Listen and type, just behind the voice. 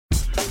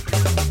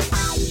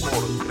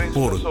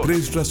Por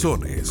tres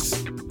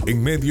razones.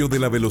 En medio de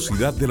la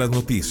velocidad de las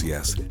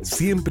noticias,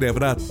 siempre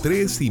habrá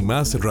tres y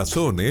más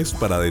razones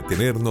para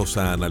detenernos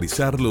a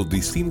analizar los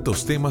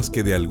distintos temas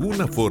que de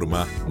alguna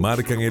forma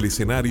marcan el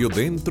escenario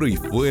dentro y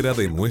fuera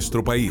de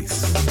nuestro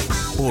país.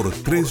 Por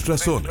tres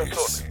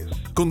razones.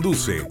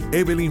 Conduce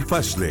Evelyn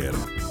Fashler,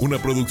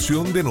 una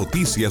producción de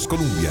Noticias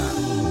Colombia.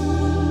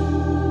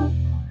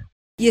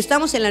 Y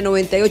estamos en la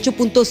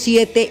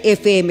 98.7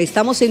 FM,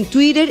 estamos en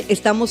Twitter,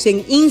 estamos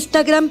en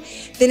Instagram,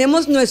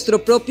 tenemos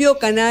nuestro propio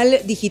canal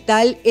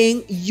digital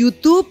en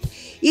YouTube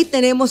y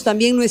tenemos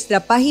también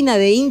nuestra página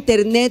de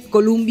internet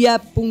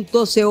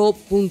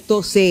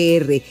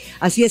columbia.co.cr.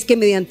 Así es que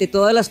mediante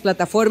todas las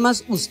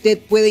plataformas usted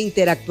puede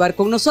interactuar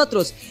con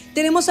nosotros.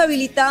 Tenemos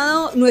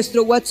habilitado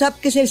nuestro WhatsApp,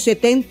 que es el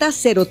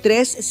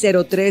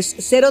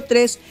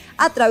 70030303,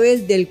 a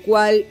través del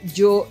cual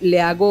yo le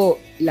hago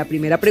la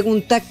primera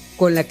pregunta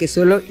con la que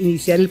suelo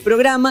iniciar el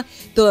programa.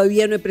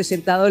 Todavía no he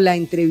presentado la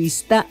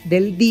entrevista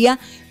del día,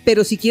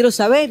 pero sí quiero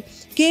saber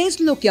qué es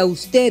lo que a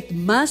usted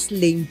más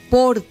le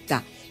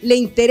importa, le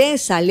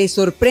interesa, le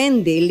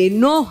sorprende, le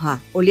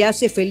enoja o le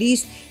hace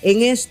feliz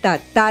en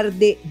esta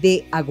tarde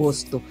de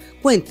agosto.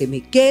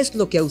 Cuénteme, ¿qué es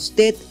lo que a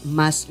usted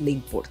más le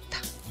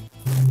importa?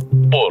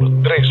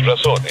 Por tres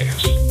razones.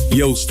 ¿Y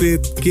a usted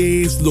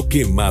qué es lo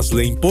que más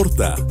le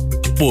importa?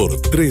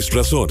 Por tres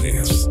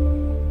razones.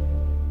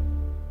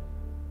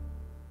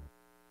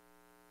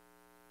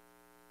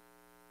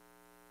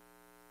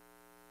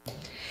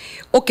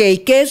 Ok,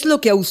 ¿qué es lo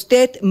que a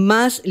usted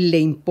más le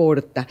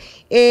importa?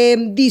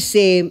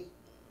 Dice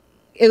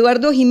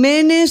Eduardo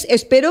Jiménez,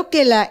 espero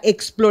que la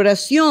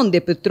exploración de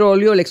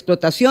petróleo, la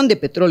explotación de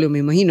petróleo, me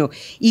imagino,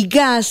 y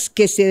gas,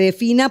 que se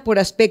defina por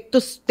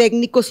aspectos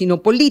técnicos y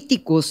no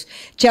políticos.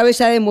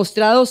 Chávez ha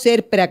demostrado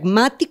ser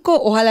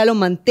pragmático, ojalá lo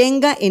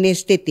mantenga en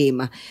este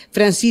tema.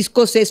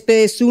 Francisco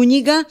Céspedes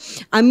Zúñiga,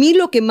 a mí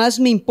lo que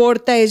más me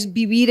importa es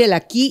vivir el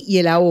aquí y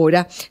el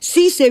ahora.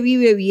 Sí se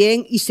vive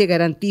bien y se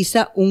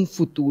garantiza un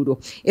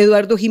futuro.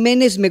 Eduardo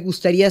Jiménez, me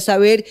gustaría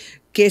saber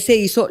 ¿qué se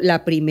hizo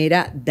la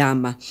primera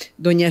dama?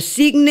 Doña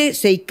Signe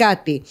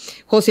Seicate,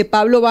 José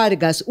Pablo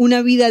Vargas,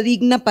 una vida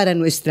digna para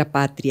nuestra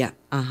patria.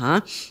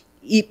 Ajá.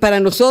 Y para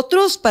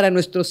nosotros, para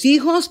nuestros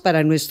hijos,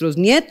 para nuestros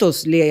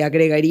nietos, le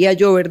agregaría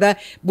yo, ¿verdad?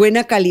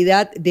 Buena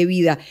calidad de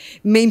vida.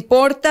 Me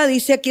importa,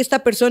 dice aquí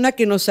esta persona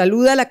que nos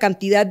saluda, la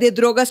cantidad de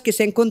drogas que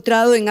se ha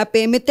encontrado en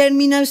APM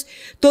Terminals.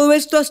 Todo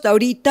esto hasta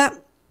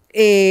ahorita,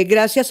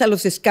 gracias a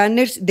los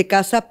escáneres de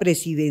Casa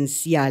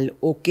Presidencial,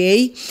 ¿ok?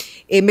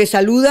 Me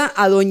saluda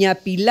a doña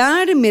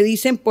Pilar, me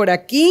dicen por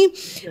aquí.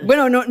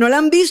 Bueno, no la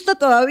han visto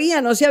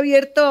todavía, no se ha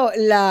abierto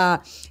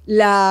la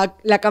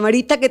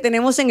camarita que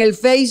tenemos en el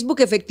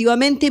Facebook.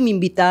 Efectivamente, mi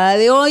invitada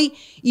de hoy,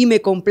 y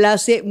me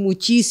complace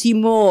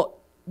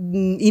muchísimo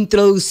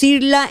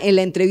introducirla en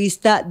la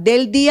entrevista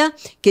del día,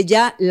 que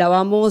ya la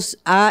vamos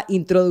a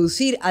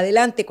introducir.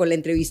 Adelante con la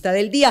entrevista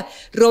del día.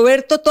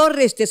 Roberto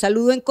Torres, te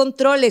saludo en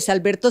controles.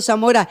 Alberto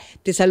Zamora,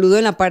 te saludo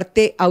en la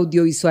parte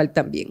audiovisual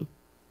también.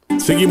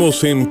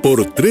 Seguimos en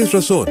Por Tres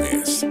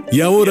Razones.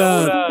 Y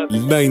ahora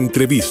la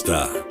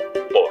entrevista.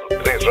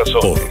 Por Tres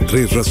Razones. Por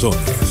Tres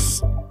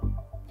Razones.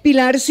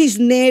 Pilar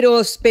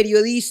Cisneros,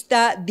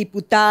 periodista,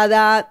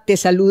 diputada, te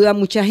saluda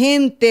mucha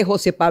gente.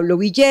 José Pablo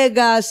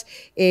Villegas,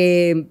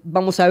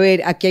 vamos a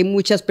ver, aquí hay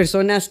muchas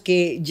personas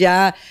que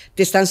ya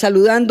te están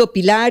saludando,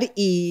 Pilar,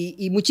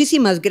 y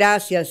muchísimas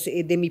gracias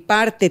de mi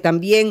parte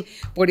también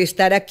por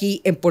estar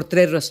aquí en Por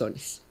Tres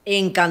Razones.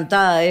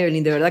 Encantada,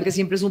 Evelyn, de verdad que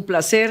siempre es un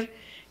placer.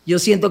 Yo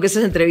siento que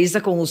esas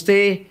entrevistas con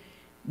usted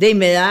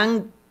me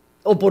dan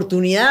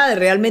oportunidad de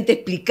realmente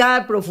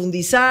explicar,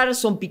 profundizar,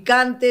 son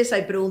picantes,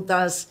 hay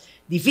preguntas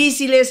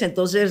difíciles,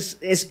 entonces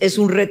es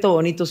un reto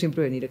bonito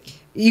siempre venir aquí.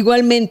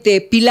 Igualmente,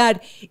 Pilar,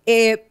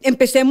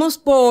 empecemos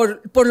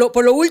por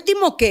lo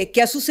último que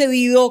ha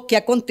sucedido, que ha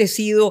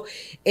acontecido.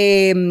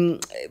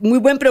 Muy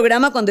buen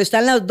programa cuando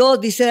están las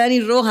dos, dice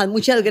Dani Rojas.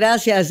 Muchas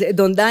gracias,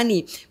 don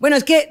Dani. Bueno,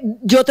 es que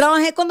yo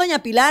trabajé con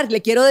doña Pilar,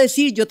 le quiero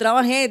decir,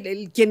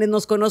 quienes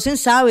nos conocen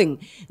saben,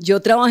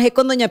 yo trabajé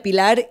con doña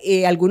Pilar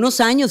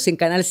algunos años en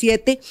Canal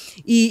 7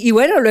 y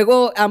bueno,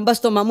 luego ambas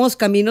tomamos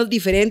caminos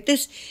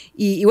diferentes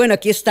y bueno,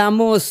 aquí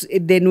estamos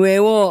de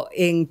nuevo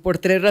por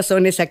Tres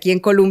Razones aquí en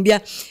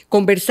Colombia,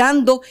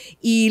 conversando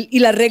y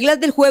las reglas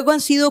del juego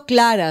han sido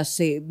claras,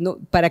 ¿no?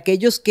 Para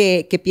aquellos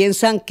que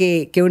piensan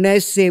que una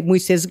es muy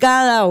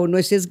sesgada o no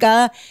es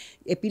sesgada.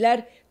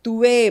 Pilar,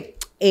 tuve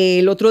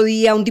el otro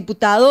día un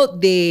diputado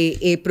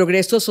de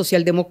Progreso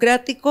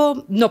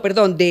Socialdemocrático,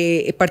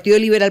 de Partido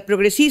Liberal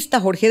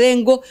Progresista, Jorge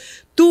Dengo.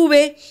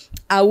 Tuve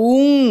a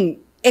un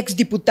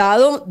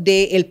exdiputado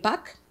del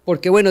PAC,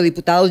 porque bueno,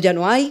 diputados ya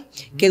no hay,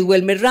 que es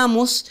Duelmer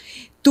Ramos.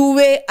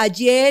 Tuve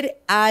ayer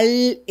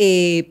al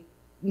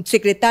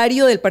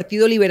secretario del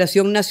Partido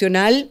Liberación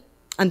Nacional,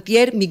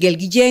 antier, Miguel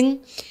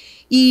Guillén,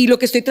 y lo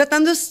que estoy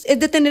tratando es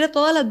de tener a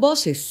todas las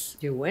voces.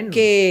 Qué bueno.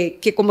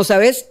 Que como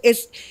sabes,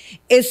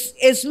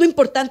 es lo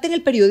importante en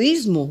el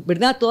periodismo,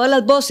 ¿verdad? Todas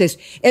las voces.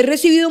 He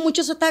recibido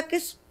muchos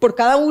ataques por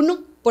cada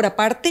uno, por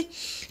aparte,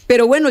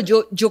 pero bueno,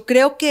 yo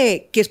creo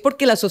que es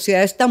porque la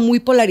sociedad está muy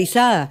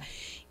polarizada.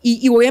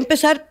 Y voy a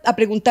empezar a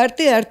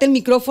preguntarte, a darte el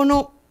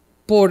micrófono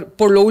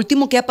por lo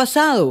último que ha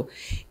pasado.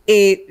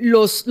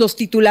 Los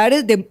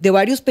titulares de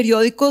varios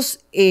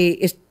periódicos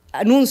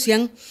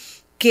anuncian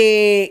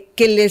que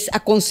les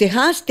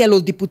aconsejaste a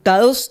los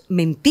diputados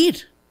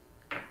mentir.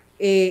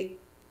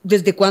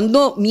 ¿Desde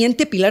cuándo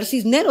miente Pilar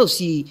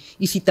Cisneros? Y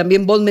si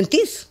también vos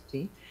mentís.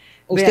 Sí.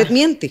 ¿Usted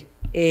miente?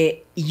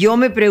 Yo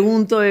me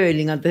pregunto,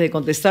 Evelyn, antes de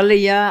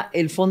contestarle ya,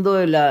 el fondo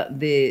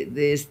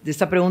de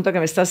esta pregunta que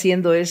me está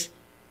haciendo es: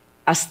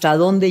 ¿hasta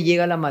dónde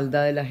llega la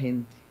maldad de la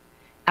gente?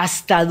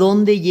 ¿Hasta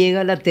dónde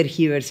llega la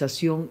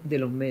tergiversación de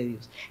los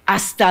medios?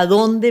 ¿Hasta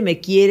dónde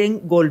me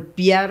quieren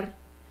golpear,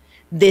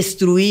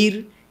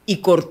 destruir y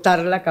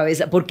cortar la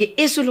cabeza? Porque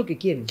eso es lo que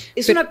quieren.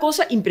 Es una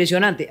cosa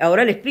impresionante.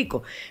 Ahora le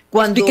explico.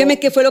 Explíqueme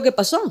qué fue lo que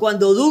pasó.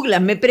 Cuando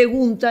Douglas me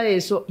pregunta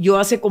eso, yo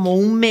hace como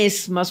un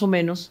mes más o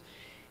menos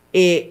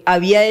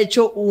había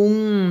hecho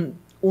un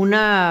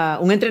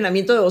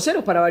entrenamiento de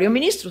voceros para varios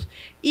ministros.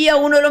 Y a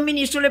uno de los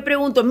ministros le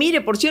pregunto: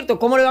 mire, por cierto,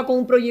 ¿cómo le va con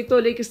un proyecto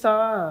de ley que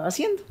estaba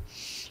haciendo?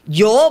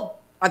 Yo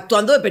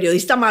actuando de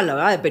periodista mala,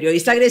 ¿verdad? De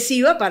periodista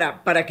agresiva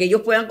para que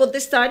ellos puedan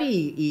contestar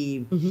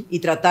y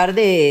tratar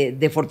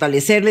de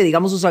fortalecerle,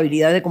 digamos, sus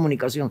habilidades de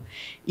comunicación.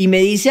 Y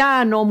me dice: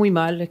 no, muy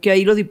mal, es que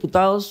ahí los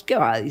diputados, ¿qué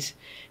va? Dice,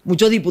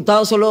 muchos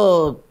diputados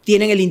solo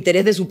tienen el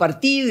interés de su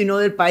partido y no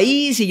del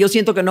país, y yo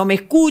siento que no me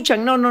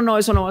escuchan. No,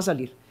 eso no va a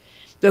salir.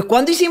 Entonces,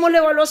 cuando hicimos la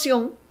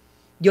evaluación,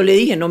 yo le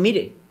dije: no,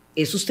 mire,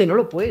 eso usted no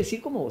lo puede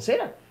decir como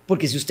vocera,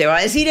 porque si usted va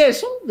a decir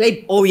eso,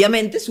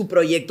 obviamente su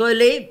proyecto de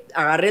ley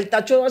agarre el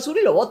tacho de basura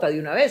y lo bota de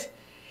una vez.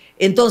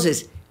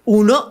 Entonces,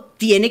 uno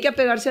tiene que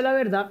apegarse a la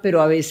verdad,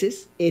 pero a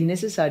veces es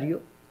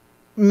necesario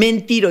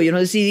mentir, o yo no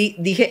sé si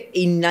dije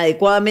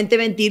inadecuadamente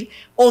mentir,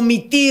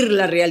 omitir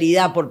la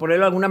realidad, por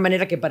ponerlo de alguna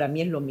manera, que para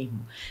mí es lo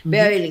mismo.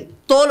 Vea, Belén,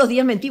 todos los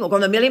días mentimos.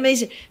 Cuando a mí alguien me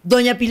dice: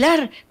 doña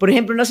Pilar, por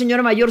ejemplo, una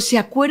señora mayor, ¿se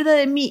acuerda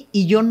de mí?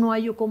 Y yo no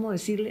hallo cómo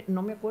decirle: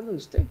 no me acuerdo de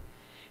usted.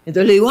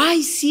 Entonces le digo: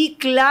 ay, sí,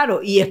 claro,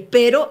 y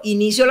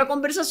inicio la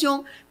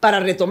conversación para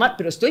retomar,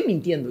 pero estoy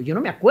mintiendo, yo no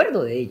me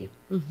acuerdo de ella.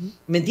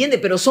 ¿Me entiende?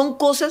 Pero son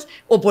cosas,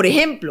 o por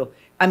ejemplo,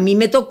 a mí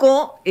me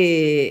tocó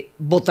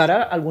votar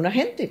a alguna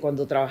gente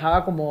cuando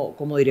trabajaba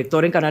como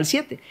director en Canal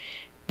 7.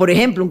 Por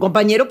ejemplo, un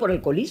compañero por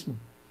alcoholismo.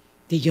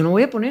 Y yo no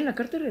voy a poner en la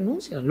carta de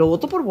renuncia, lo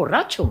voto por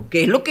borracho,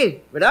 que es lo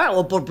que, ¿verdad?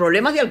 O por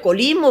problemas de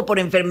alcoholismo, o por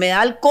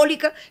enfermedad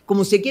alcohólica,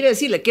 como usted quiere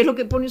decirle. ¿Qué es lo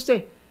que pone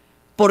usted?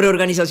 Por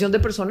reorganización de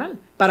personal,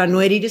 para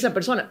no herir a esa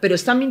persona. ¿Pero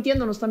está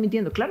mintiendo o no está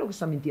mintiendo? Claro que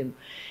está mintiendo.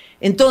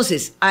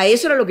 Entonces, a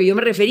eso era lo que yo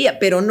me refería,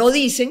 pero no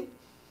dicen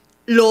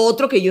lo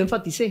otro que yo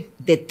enfaticé.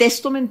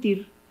 Detesto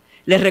mentir.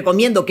 Les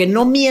recomiendo que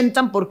no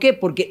mientan. ¿Por qué?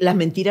 Porque las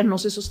mentiras no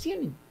se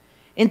sostienen.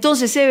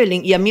 Entonces,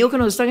 Evelyn y amigos que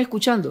nos están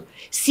escuchando,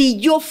 si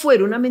yo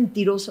fuera una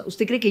mentirosa,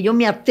 ¿usted cree que yo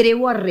me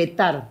atrevo a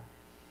retar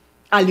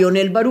a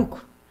Leonel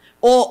Baruco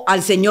o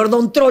al señor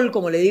Don Troll,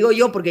 como le digo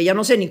yo, porque ya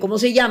no sé ni cómo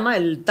se llama,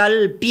 el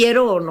tal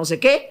Piero o no sé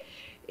qué,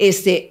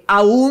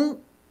 a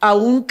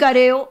un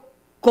careo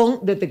con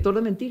detector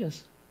de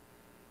mentiras?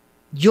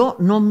 Yo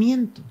no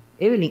miento,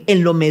 Evelyn,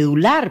 en lo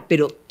medular,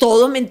 pero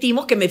todos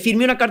mentimos. Que me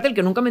firme una carta el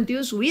que nunca ha mentido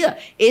en su vida.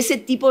 Ese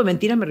tipo de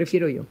mentiras me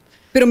refiero yo.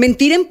 Pero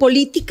mentir en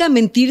política,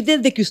 mentir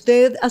desde que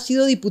usted ha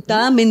sido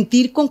diputada,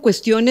 mentir con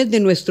cuestiones de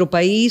nuestro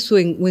país o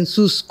en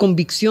sus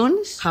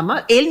convicciones.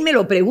 Jamás. Él me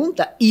lo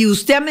pregunta: ¿y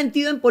usted ha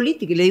mentido en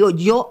política? Y le digo: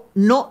 yo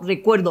no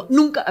recuerdo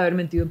nunca haber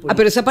mentido en política.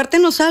 Pero esa parte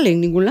no sale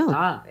en ningún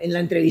lado. En la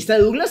entrevista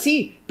de Douglas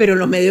sí, pero en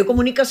los medios de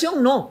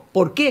comunicación no.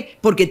 ¿Por qué?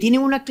 Porque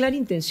tienen una clara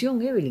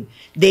intención, Evelyn,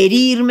 de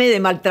herirme,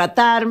 de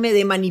maltratarme,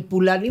 de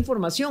manipular la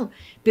información.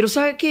 Pero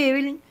 ¿sabe qué,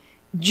 Evelyn?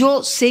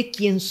 Yo sé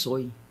quién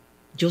soy.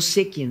 Yo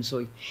sé quién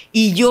soy.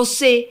 Y yo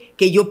sé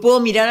que yo puedo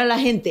mirar a la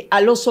gente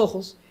a los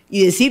ojos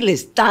y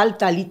decirles tal,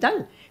 tal y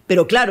tal.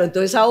 Pero claro,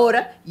 entonces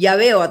ahora ya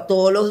veo a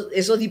todos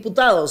esos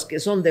diputados que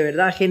son de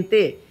verdad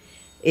gente,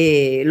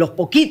 los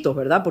poquitos,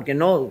 ¿verdad? Porque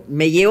no,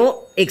 me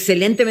llevo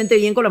excelentemente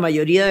bien con la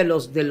mayoría de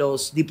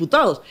los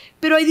diputados.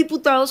 Pero hay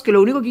diputados que lo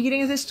único que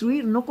quieren es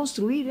destruir, no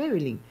construir,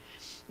 Evelyn.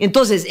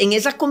 Entonces, en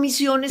esas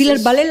comisiones... Pilar,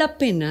 ¿vale la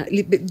pena?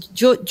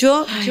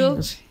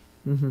 No sé.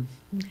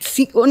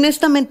 Sí,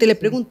 honestamente le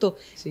pregunto,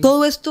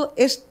 todo esto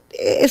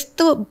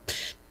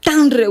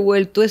tan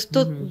revuelto,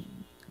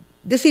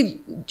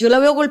 decir, yo la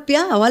veo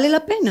golpeada, ¿vale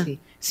la pena?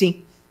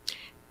 Sí,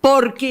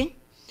 porque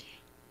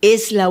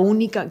es la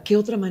única. ¿Qué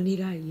otra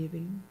manera hay,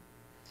 Evelyn?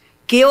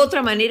 ¿Qué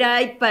otra manera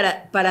hay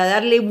para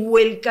darle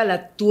vuelta a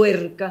la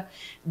tuerca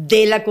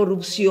de la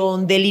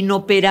corrupción, de la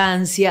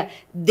inoperancia,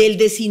 del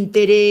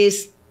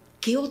desinterés?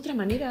 ¿Qué otra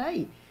manera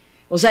hay?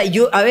 O sea,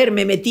 yo,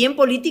 me metí en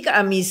política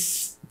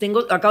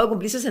acabo de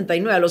cumplir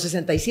 69, a los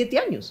 67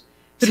 años.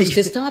 Pero usted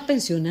estaba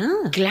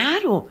pensionada.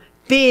 Claro,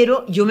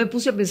 pero yo me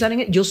puse a pensar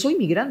yo soy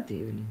migrante,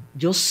 Evelyn.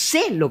 Yo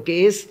sé lo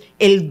que es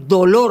el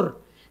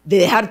dolor de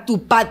dejar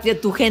tu patria,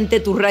 tu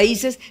gente, tus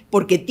raíces,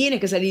 porque tiene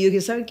que salir. Y yo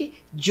dije: ¿saben qué?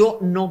 Yo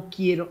no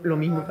quiero lo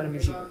mismo para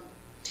mis hijos.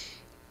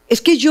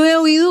 Es que yo he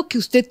oído que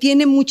usted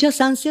tiene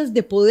muchas ansias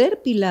de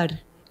poder,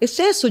 Pilar. Es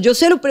eso, yo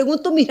se lo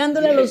pregunto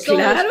mirándole a los ojos.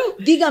 Claro.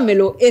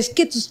 Dígamelo, es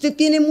que usted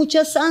tiene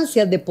muchas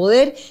ansias de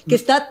poder, que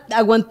está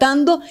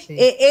aguantando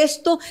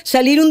esto,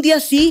 salir un día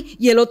así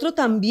y el otro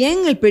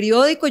también, el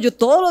periódico. Yo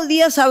todos los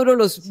días abro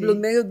los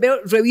medios, veo,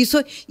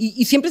 reviso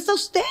y siempre está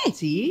usted.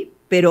 Sí,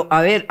 pero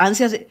a ver,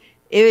 ansias.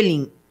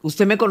 Evelyn,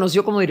 usted me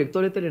conoció como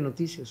director de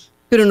Telenoticias.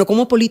 Pero no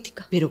como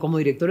política. Pero como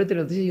director de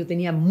Telenoticias yo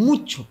tenía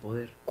mucho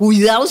poder.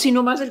 Cuidado si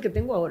no más el que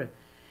tengo ahora.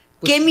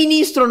 ¿Qué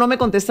ministro no me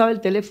contestaba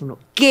el teléfono?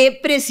 ¿Qué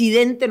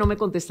presidente no me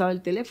contestaba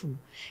el teléfono?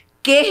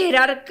 ¿Qué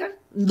jerarca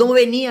no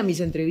venía a mis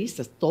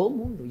entrevistas? Todo el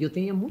mundo. Yo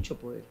tenía mucho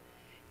poder.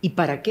 ¿Y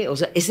para qué? O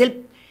sea,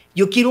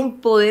 yo quiero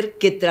un poder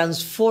que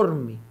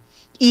transforme.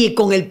 Y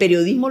con el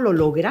periodismo lo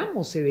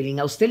logramos, Evelyn.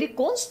 A usted le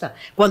consta.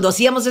 Cuando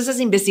hacíamos esas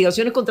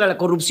investigaciones contra la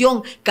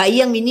corrupción,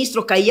 caían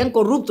ministros, caían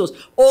corruptos.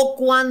 O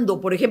cuando,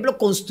 por ejemplo,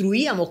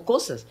 construíamos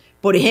cosas.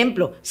 Por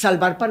ejemplo,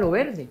 salvar Palo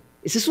Verde.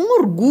 Ese es un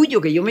orgullo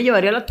que yo me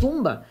llevaría a la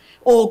tumba.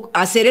 O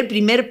hacer el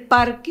primer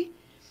parque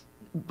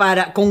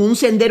con un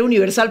sendero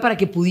universal para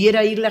que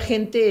pudiera ir la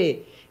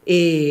gente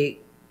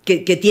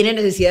que tiene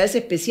necesidades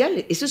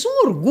especiales. Eso es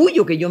un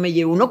orgullo que yo me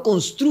llevo. Uno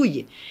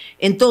construye.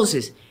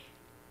 Entonces,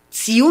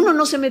 si uno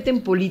no se mete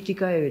en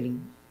política,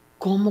 Evelyn,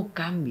 ¿cómo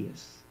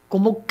cambias?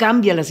 ¿Cómo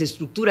cambian las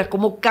estructuras?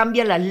 ¿Cómo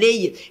cambian las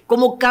leyes?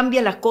 ¿Cómo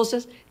cambian las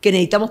cosas que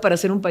necesitamos para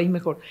hacer un país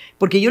mejor?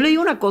 Porque yo le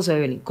digo una cosa,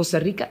 Evelyn, Costa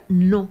Rica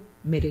no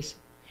merece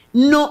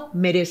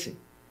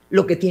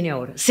lo que tiene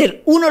ahora,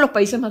 ser uno de los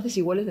países más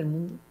desiguales del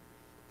mundo.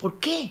 ¿Por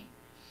qué?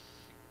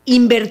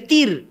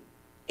 Invertir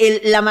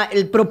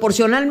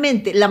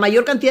proporcionalmente la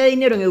mayor cantidad de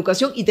dinero en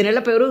educación y tener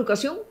la peor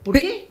educación. ¿Por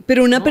qué?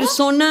 Pero una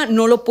persona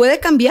no lo puede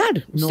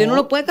cambiar. Usted no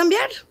lo puede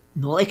cambiar.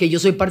 No, es que yo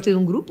soy parte de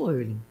un grupo,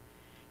 Evelyn.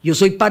 Yo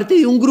soy parte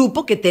de un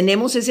grupo que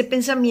tenemos ese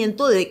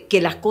pensamiento de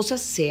que las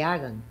cosas se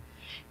hagan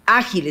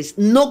ágiles,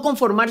 no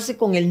conformarse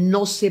con el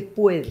no se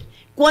puede.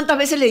 ¿Cuántas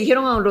veces le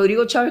dijeron a don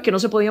Rodrigo Chávez que no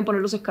se podían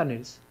poner los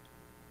escáneres?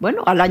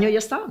 Bueno, al año ya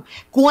estaban.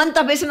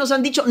 ¿Cuántas veces nos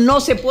han dicho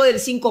no se puede el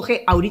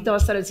 5G? Ahorita va a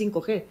estar el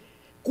 5G.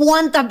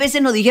 ¿Cuántas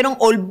veces nos dijeron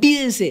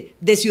olvídense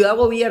de Ciudad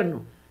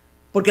Gobierno?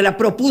 Porque la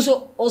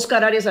propuso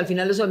Óscar Arias al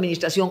final de su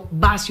administración,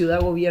 va a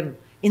Ciudad Gobierno.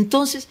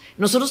 Entonces,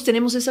 nosotros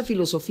tenemos esa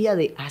filosofía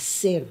de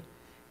hacer,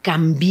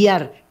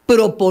 cambiar,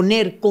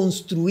 proponer,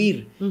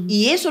 construir.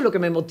 Y eso es lo que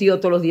me motiva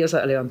todos los días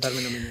a levantarme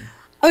en la mañana.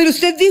 A ver,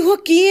 usted dijo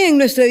aquí en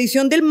nuestra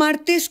edición del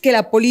martes que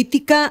la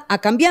política ha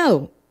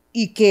cambiado.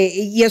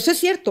 Y eso es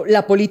cierto,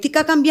 la política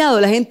ha cambiado,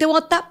 la gente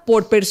vota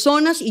por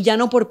personas y ya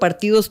no por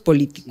partidos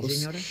políticos.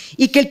 Sí,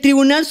 y que el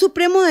Tribunal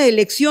Supremo de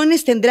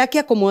Elecciones tendrá que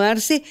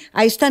acomodarse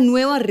a esta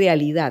nueva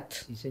realidad.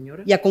 Sí,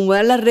 señora. Y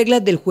acomodar las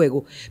reglas del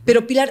juego.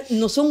 Pero Pilar,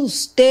 ¿no son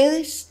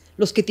ustedes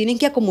los que tienen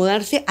que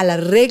acomodarse a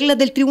las reglas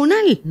del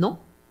tribunal?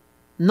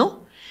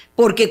 No,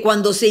 porque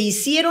cuando se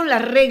hicieron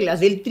las reglas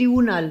del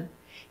tribunal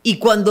y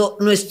cuando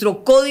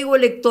nuestro código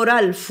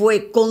electoral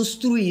fue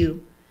construido,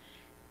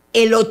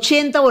 el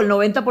 80 o el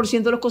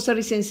 90% de los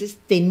costarricenses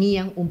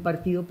tenían un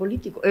partido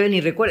político.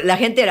 Evelyn, recuerda, la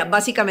gente era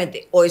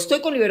básicamente o estoy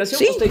con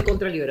Liberación o estoy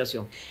contra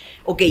Liberación.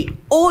 Ok,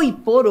 hoy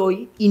por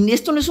hoy, y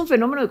esto no es un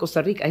fenómeno de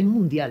Costa Rica, es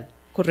mundial.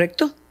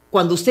 Correcto.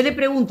 Cuando usted le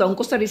pregunta a un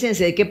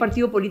costarricense de qué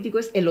partido político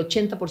es, el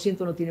 80%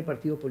 no tiene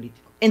partido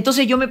político.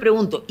 Entonces yo me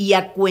pregunto, ¿y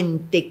a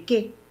cuente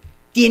qué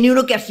tiene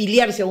uno que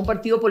afiliarse a un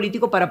partido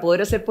político para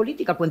poder hacer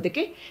política? ¿A cuente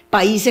qué?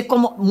 Países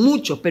como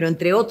muchos, pero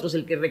entre otros,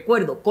 el que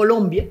recuerdo,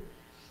 Colombia,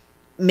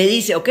 me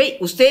dice, ok,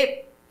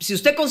 si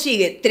usted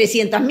consigue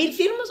 300,000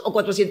 firmas o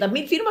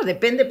 400,000 firmas,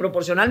 depende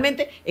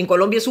proporcionalmente, en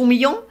Colombia es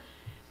 1,000,000,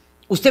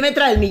 usted me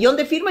trae el 1,000,000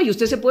 de firmas y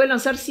usted se puede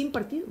lanzar sin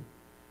partido.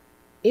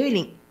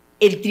 Evelyn,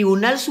 el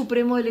Tribunal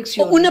Supremo de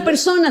Elecciones... Una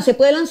persona se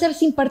puede lanzar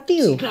sin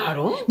partido. Sí,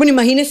 claro. Bueno,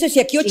 imagínese si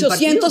aquí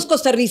 800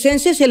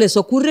 costarricenses se les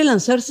ocurre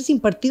lanzarse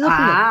sin partido.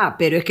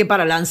 Pero es que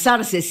para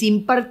lanzarse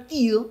sin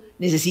partido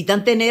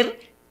necesitan tener,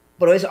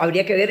 por eso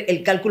habría que ver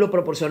el cálculo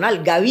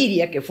proporcional.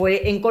 Gaviria, que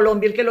fue en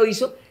Colombia el que lo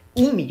hizo,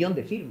 1,000,000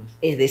 de firmas.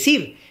 Es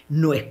decir,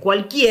 no es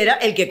cualquiera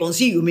el que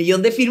consigue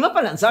 1,000,000 de firmas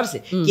para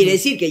lanzarse. Quiere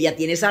decir que ya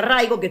tienes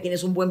arraigo, que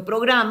tienes un buen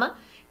programa.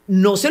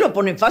 No se lo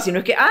ponen fácil. No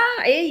es que,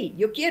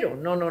 yo quiero.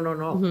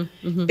 No.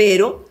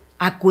 Pero,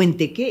 a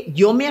cuente que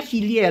yo me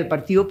afilié al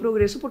Partido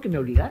Progreso porque me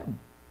obligaron.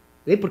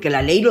 Porque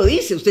la ley lo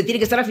dice. Usted tiene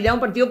que estar afiliado a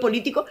un partido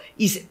político.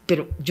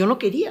 Pero yo no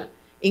quería.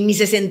 En mis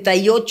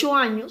 68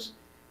 años,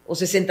 o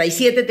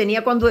 67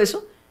 tenía cuando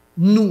eso,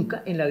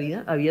 nunca en la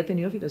vida había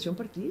tenido afiliación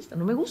partidista.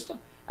 No me gusta.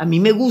 A mí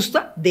me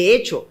gusta, de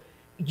hecho,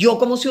 yo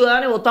como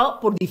ciudadana he votado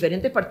por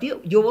diferentes partidos.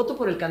 Yo voto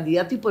por el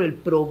candidato y por el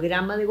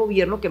programa de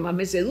gobierno que más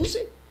me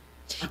seduce.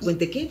 ¿A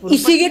cuente qué? ¿Y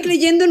sigue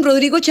creyendo en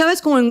Rodrigo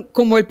Chávez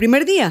como el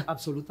primer día?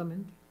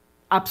 Absolutamente.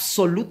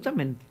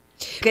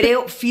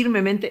 Creo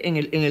firmemente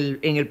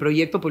en el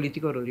proyecto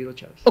político de Rodrigo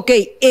Chávez. Ok,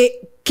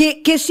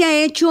 ¿qué se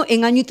ha hecho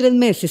en año y 3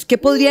 meses? ¿Qué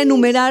podría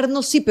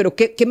enumerarnos? Sí, pero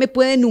 ¿qué me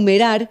puede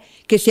enumerar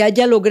que se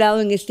haya logrado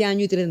en este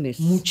año y 3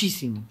 meses?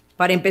 Muchísimo.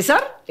 Para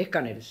empezar,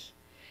 escáneres.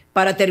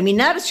 Para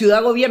terminar,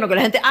 Ciudad Gobierno, que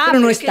la gente... pero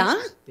no está.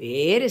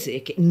 Espérese,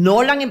 es que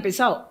no la han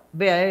empezado.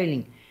 Vea,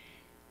 Evelyn,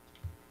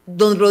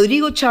 don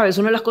Rodrigo Chávez,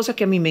 una de las cosas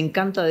que a mí me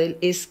encanta de él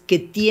es que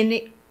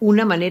tiene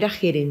una manera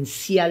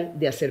gerencial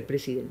de hacer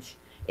presidencia.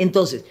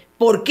 Entonces,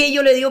 ¿por qué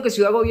yo le digo que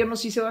Ciudad Gobierno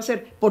sí se va a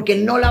hacer? Porque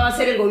no la va a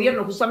hacer el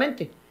gobierno,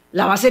 justamente.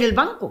 La va a hacer el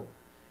banco.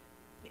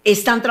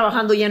 Están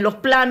trabajando ya en los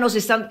planos,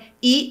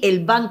 y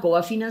el banco va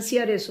a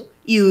financiar eso,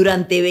 y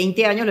durante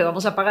 20 años le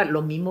vamos a pagar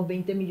los mismos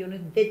 20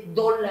 millones de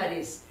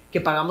dólares que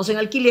pagamos en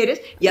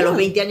alquileres, y a los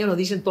 20 años nos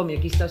dicen, tome,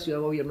 aquí está Ciudad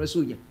Gobierno, es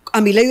suya. A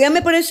mí la idea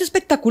me parece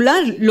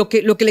espectacular. Lo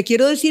que le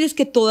quiero decir es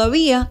que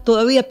todavía,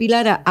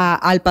 Pilar,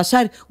 al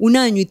pasar 1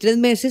 año y 3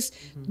 meses,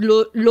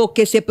 lo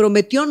que se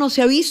prometió no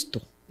se ha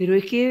visto. Pero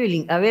es que,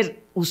 Evelyn, a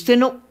ver, usted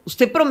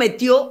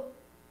prometió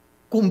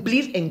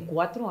cumplir en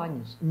 4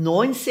 años,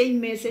 no en 6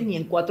 meses ni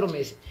en 4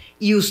 meses.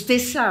 Y usted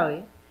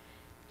sabe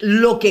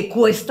lo que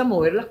cuesta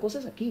mover las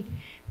cosas aquí.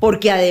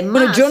 Porque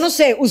además... Pero yo no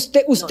sé,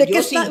 usted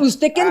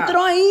que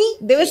entró ahí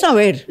debe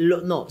saber.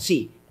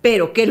 Sí,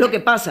 pero ¿qué es lo que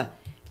pasa?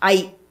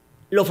 Hay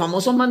los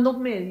famosos mandos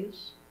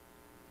medios,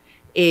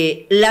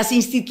 las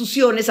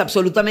instituciones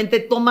absolutamente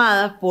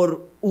tomadas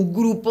por un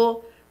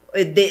grupo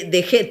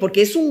de gente,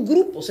 porque es un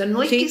grupo, o sea,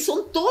 no es que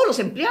son todos los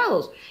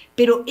empleados.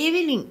 Pero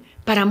Evelyn,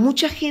 para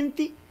mucha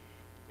gente,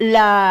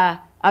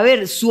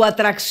 su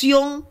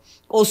atracción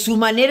o su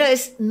manera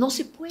es, no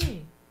se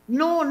puede.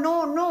 No.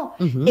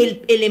 Uh-huh.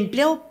 El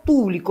empleado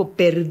público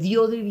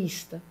perdió de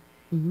vista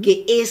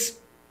que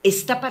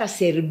está para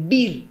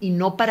servir y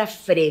no para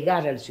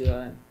fregar al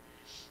ciudadano.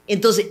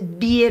 Entonces,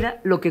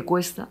 viera lo que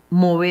cuesta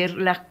mover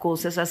las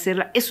cosas,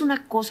 hacerlas. Es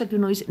una cosa que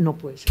uno dice, no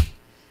puede ser.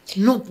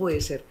 No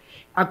puede ser.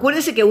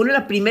 Acuérdese que una de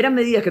las primeras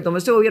medidas que tomó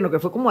este gobierno, que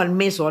fue como al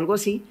mes o algo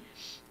así,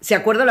 ¿se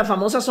acuerda la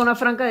famosa zona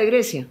franca de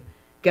Grecia?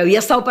 Que había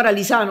estado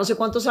paralizada no sé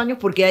cuántos años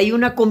porque hay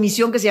una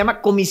comisión que se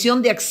llama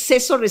Comisión de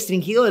Acceso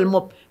Restringido del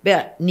MOP.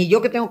 Vea, ni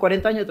yo que tengo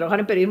 40 años de trabajar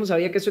en periodismo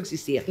sabía que eso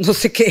existía. No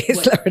sé qué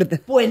es, la verdad.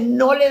 Pues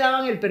no le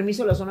daban el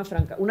permiso a la zona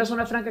franca. Una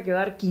zona franca que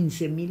va a dar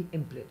 15,000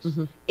 empleos.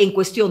 En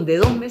cuestión de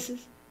 2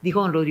 meses,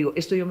 dijo don Rodrigo,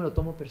 esto yo me lo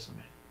tomo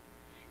personal.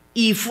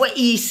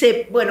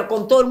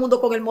 Con todo el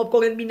mundo, con el MOP,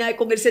 con el MINAE,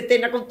 con el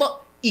CETENA, con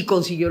todo, y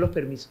consiguió los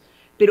permisos.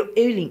 Pero,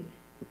 Evelyn,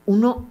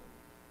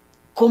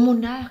 ¿cómo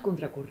nadas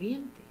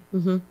contracorriente?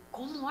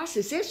 ¿Cómo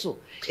haces eso?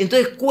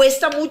 Entonces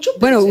cuesta mucho.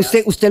 Bueno,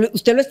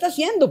 usted lo está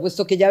haciendo,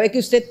 puesto que ya ve que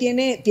usted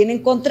tiene en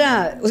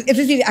contra, es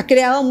decir, ha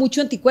creado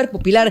mucho anticuerpo,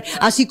 Pilar,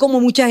 así como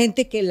mucha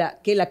gente que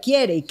la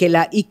quiere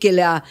y que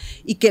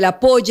la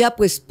apoya,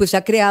 pues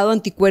ha creado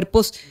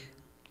anticuerpos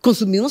con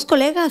sus mismos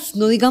colegas.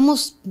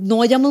 No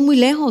vayamos muy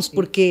lejos,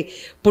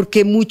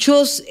 porque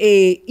muchos,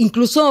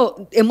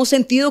 incluso hemos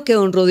sentido que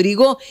don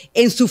Rodrigo,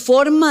 en su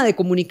forma de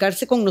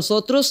comunicarse con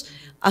nosotros,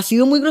 ha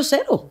sido muy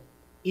grosero.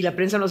 ¿Y la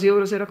prensa no ha sido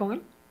grosera con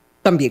él?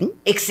 También.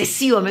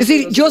 Excesivamente. Es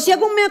decir, yo sí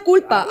hago un mea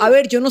culpa. A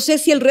ver, yo no sé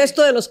si el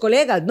resto de los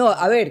colegas. No,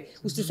 a ver,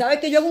 usted sabe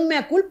que yo hago un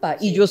mea culpa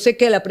y yo sé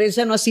que la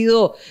prensa no ha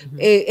sido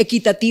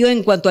equitativa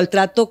en cuanto al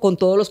trato con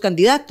todos los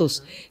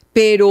candidatos.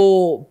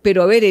 Pero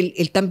a ver,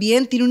 él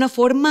también tiene una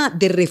forma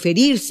de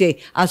referirse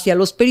hacia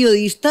los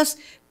periodistas,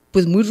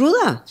 pues muy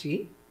ruda.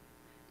 Sí.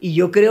 Y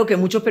yo creo que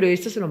muchos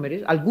periodistas se lo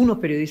merecen. Algunos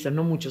periodistas,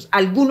 no muchos.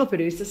 Algunos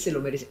periodistas se lo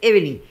merecen.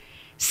 Evelyn,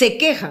 se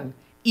quejan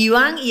y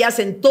van y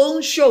hacen todo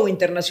un show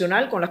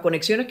internacional con las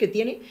conexiones que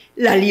tiene.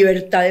 La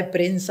libertad de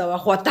prensa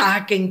bajo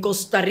ataque en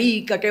Costa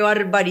Rica, qué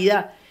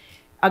barbaridad.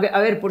 A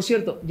ver, por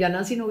cierto, ya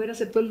Nancy Noguera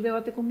aceptó el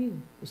debate conmigo.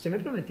 Usted me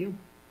prometió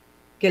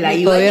que la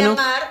iba a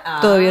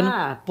llamar. Todavía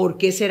no. ¿Por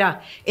qué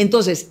será?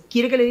 Entonces,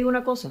 ¿quiere que le diga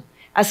una cosa?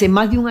 Hace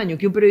más de 1 año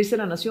que un periodista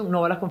de La Nación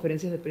no va a las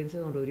conferencias de prensa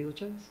de don Rodrigo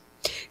Chávez.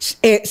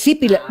 Sí,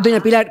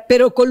 doña Pilar,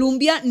 pero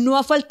Colombia no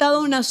ha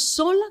faltado una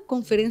sola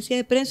conferencia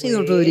de prensa y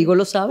don Rodrigo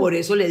lo sabe. Por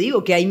eso le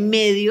digo que hay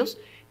medios.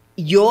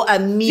 Yo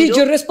admiro. Sí,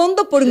 yo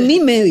respondo por mi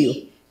medio.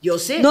 Sí, yo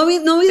sé. No ha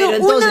habido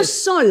una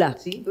sola,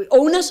 ¿sí? O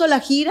una sola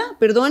gira,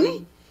 perdone.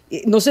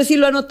 Sí. No sé si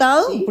lo ha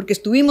notado, porque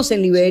estuvimos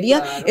en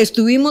Liberia, claro.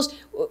 Estuvimos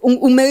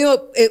un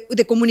medio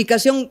de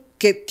comunicación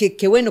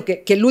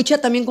que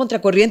lucha también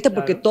contra corriente,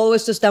 claro. Porque todo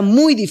esto está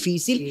muy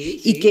difícil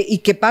y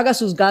que paga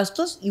sus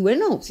gastos y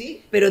bueno.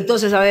 Sí, pero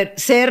entonces, a ver,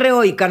 CR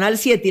Hoy, Canal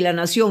 7 y La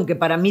Nación, que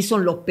para mí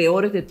son los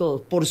peores de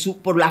todos,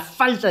 por la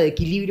falta de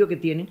equilibrio que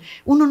tienen,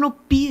 uno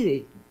no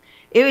pide.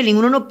 Evelyn,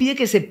 uno no pide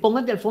que se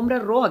pongan de alfombra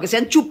roja, que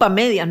sean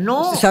chupamedias,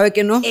 no. ¿Usted sabe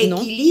que no?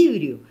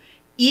 Equilibrio. No.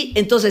 Y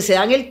entonces se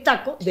dan el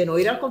taco de no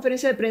ir a la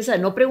conferencia de prensa, de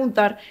no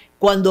preguntar.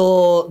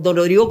 Cuando don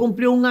Rodrigo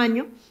cumplió 1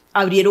 año,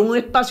 abrieron un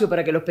espacio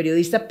para que los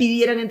periodistas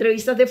pidieran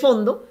entrevistas de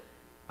fondo.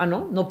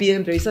 No piden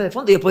entrevistas de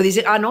fondo. Y después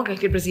dicen, que es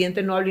que el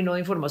presidente no habla y no da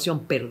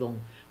información. Perdón.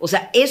 O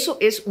sea, eso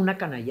es una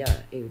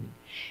canallada, Evelyn.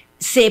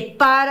 Se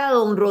para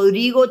don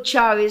Rodrigo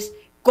Chávez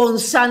con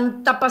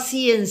santa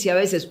paciencia, a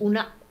veces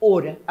 1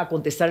 hora a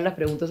contestar las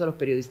preguntas a los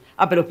periodistas.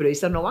 Pero los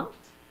periodistas no van.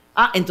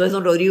 Entonces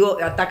don Rodrigo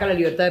ataca la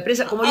libertad de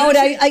prensa.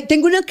 Ahora,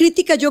 tengo una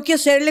crítica yo que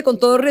hacerle con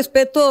todo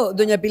respeto,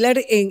 doña Pilar.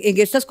 En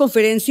estas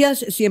conferencias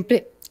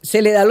siempre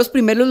se le da los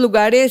primeros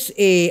lugares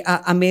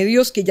a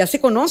medios que ya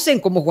se conocen,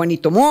 como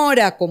Juanito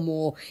Mora,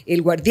 como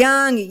El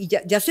Guardián, y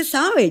ya se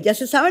sabe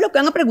lo que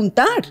van a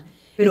preguntar.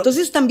 Pero,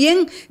 entonces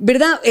también,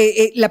 ¿verdad?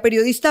 La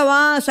periodista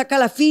va, saca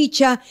la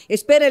ficha,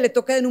 espera, le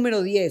toca de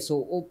número 10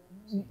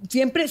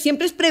 siempre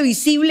es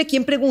previsible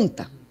quién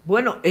pregunta.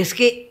 Bueno, es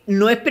que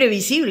no es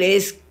previsible,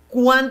 es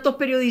cuántos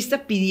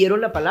periodistas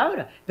pidieron la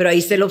palabra. Pero ahí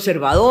está El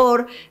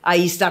Observador,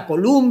 ahí está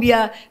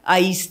Columbia,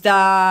 ahí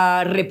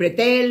está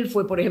Repretel,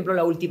 fue por ejemplo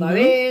la última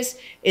vez.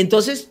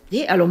 Entonces,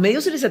 a los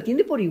medios se les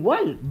atiende por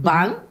igual.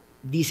 Van,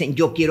 dicen,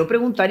 yo quiero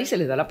preguntar y se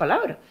les da la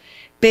palabra.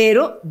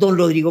 Pero don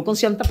Rodrigo, con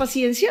santa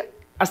paciencia,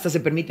 hasta se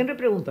permiten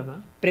repreguntas,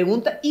 ¿no?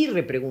 Pregunta y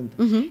repregunta.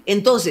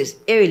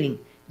 Entonces, Evelyn.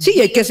 Sí,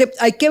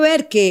 hay que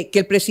ver que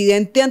el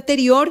presidente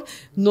anterior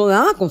no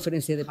daba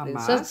conferencias de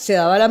prensa, se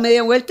daba la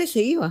media vuelta y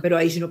se iba. Pero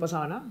ahí sí no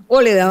pasaba nada. O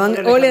le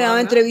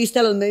daba entrevista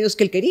a los medios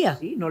que él quería.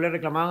 Sí, no le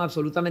reclamaban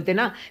absolutamente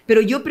nada.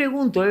 Pero yo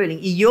pregunto, Evelyn,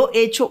 y yo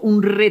he hecho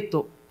un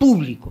reto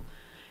público,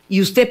 y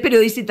usted es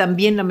periodista y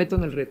también la meto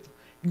en el reto.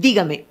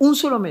 Dígame, un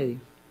solo medio,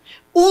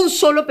 un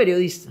solo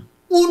periodista,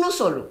 uno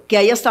solo, que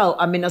haya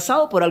estado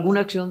amenazado por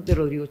alguna acción de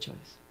Rodrigo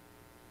Chávez.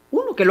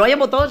 Uno, que lo haya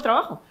botado del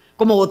trabajo.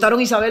 Como votaron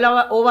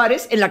Isabela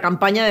Ovares en la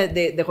campaña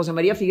de José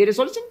María Figueres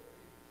Olsen.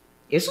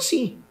 Eso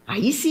sí,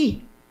 ahí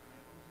sí.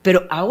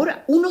 Pero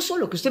ahora, uno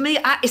solo, que usted me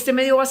diga, este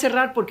medio va a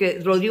cerrar porque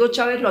Rodrigo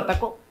Chávez lo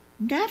atacó.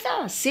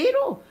 Nada,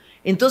 cero.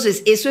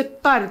 Entonces, eso es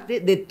parte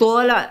de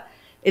toda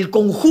el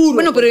conjuro.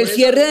 Bueno, pero el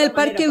cierre del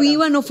Parque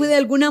Viva no fue de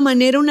alguna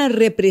manera una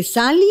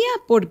represalia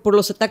por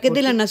los ataques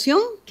de la nación.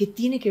 ¿Qué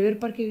tiene que ver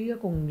Parque Viva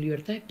con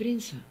libertad de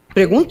prensa?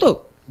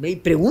 Pregunto,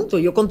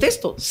 yo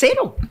contesto,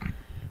 cero.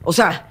 O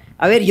sea,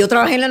 a ver, yo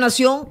trabajé en La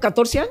Nación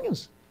 14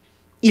 años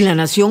y La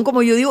Nación,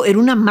 como yo digo, era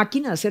una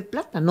máquina de hacer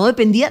plata, no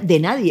dependía de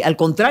nadie, al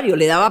contrario,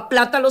 le daba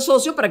plata a los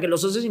socios para que los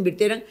socios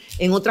invirtieran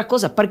en otras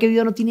cosas. Parque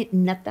Viva no tiene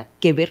nada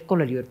que ver con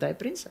la libertad de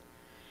prensa.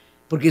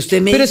 Porque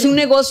usted me Pero dice, es un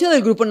negocio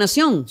del Grupo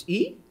Nación.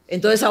 ¿y?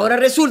 Entonces ahora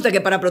resulta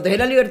que para proteger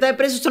la libertad de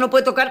prensa usted no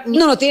puede tocar...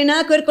 No tiene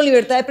nada que ver con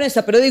libertad de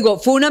prensa, pero digo,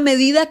 fue una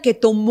medida que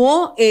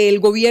tomó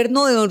el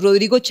gobierno de don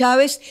Rodrigo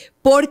Chávez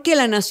porque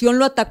La Nación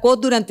lo atacó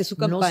durante su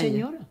campaña. No,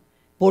 señora.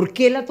 ¿Por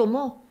qué la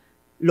tomó?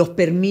 Los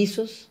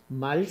permisos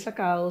mal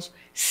sacados,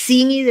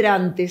 sin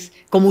hidrantes.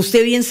 Como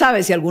usted bien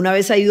sabe, si alguna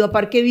vez ha ido a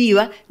Parque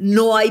Viva,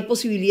 no hay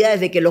posibilidades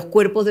de que los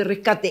cuerpos de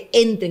rescate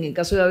entren en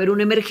caso de haber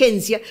una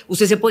emergencia.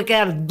 Usted se puede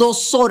quedar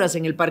 2 horas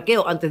en el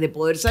parqueo antes de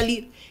poder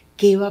salir.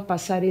 ¿Qué va a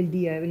pasar el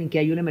día, Evelyn, que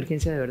hay una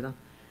emergencia de verdad?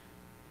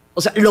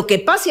 O sea, lo que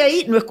pase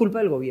ahí no es culpa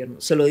del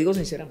gobierno, se lo digo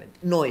sinceramente.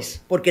 No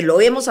es, porque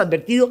lo hemos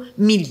advertido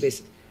 1000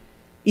 veces.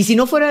 Y si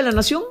no fuera de La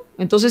Nación,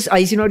 entonces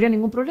ahí sí no habría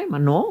ningún problema.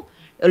 No.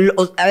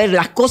 A ver,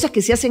 las cosas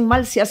que se hacen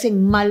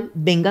mal,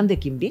 vengan de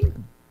quien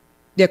vengan.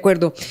 De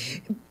acuerdo.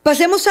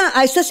 Pasemos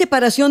a esta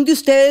separación de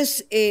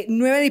ustedes,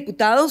 9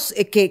 diputados,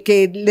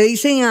 que le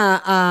dicen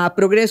a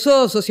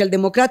Progreso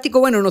Socialdemocrático,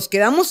 bueno, nos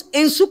quedamos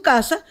en su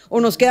casa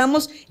o nos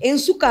quedamos en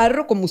su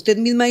carro, como usted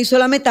misma hizo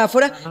la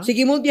metáfora,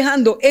 seguimos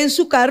viajando en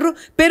su carro,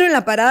 pero en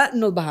la parada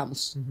nos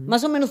bajamos.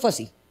 Más o menos fue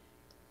así.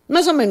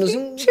 Más o menos,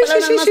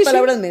 palabras más,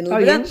 palabras menos,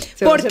 ¿verdad?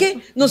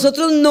 Porque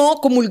nosotros no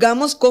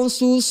comulgamos con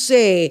sus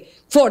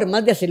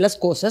formas de hacer las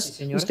cosas.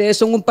 Sí, ustedes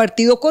son un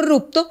partido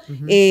corrupto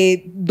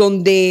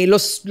donde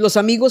los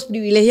amigos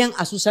privilegian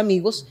a sus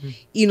amigos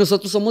y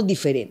nosotros somos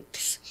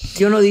diferentes.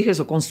 Yo no dije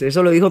eso, conste,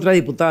 eso lo dijo otra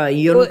diputada.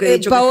 Y yo nunca he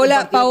dicho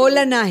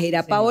Paola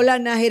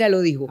Nájera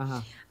lo dijo.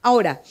 Ajá.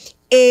 Ahora,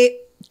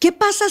 ¿qué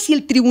pasa si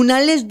el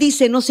tribunal les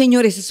dice, no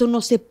señores, eso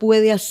no se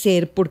puede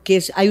hacer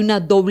porque hay una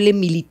doble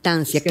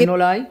militancia? ¿Es que no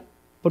la hay?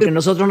 Porque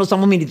nosotros no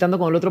estamos militando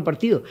con el otro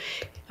partido.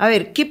 A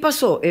ver, ¿qué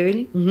pasó,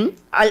 Evelyn?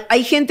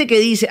 Hay gente que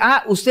dice,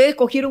 ustedes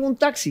cogieron un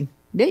taxi,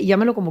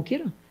 llámelo como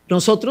quieran.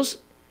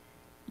 Nosotros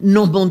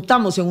nos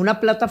montamos en una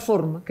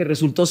plataforma que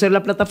resultó ser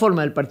la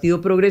plataforma del Partido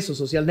Progreso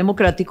Social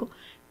Democrático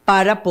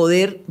para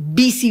poder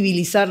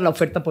visibilizar la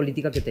oferta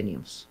política que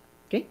teníamos.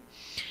 ¿Okay?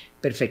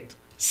 Perfecto.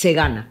 Se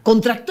gana.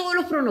 Contra todos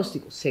los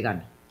pronósticos, se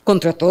gana.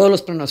 Contra todos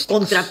los pronósticos.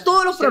 Contra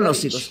todos los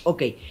pronósticos.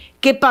 Ok.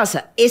 ¿Qué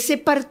pasa? Ese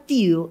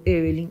partido,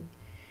 Evelyn,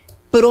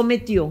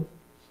 prometió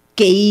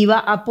que iba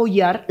a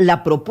apoyar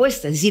la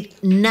propuesta. Es decir,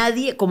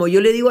 nadie, como yo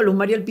le digo a Luz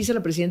Mari Alpiza,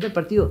 la presidenta del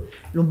partido,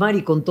 Luz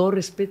Mari, con todo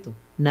respeto,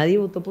 nadie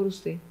votó por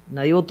usted,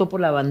 nadie votó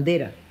por la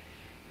bandera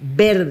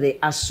verde,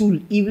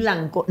 azul y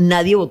blanco,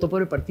 nadie votó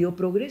por el Partido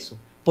Progreso.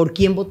 ¿Por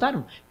quién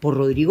votaron? Por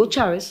Rodrigo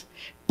Chávez,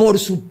 por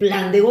su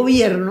plan de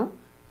gobierno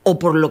o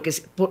por lo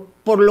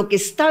que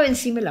estaba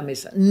encima de la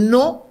mesa,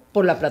 no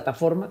por la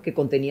plataforma que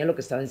contenía lo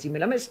que estaba encima de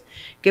la mesa.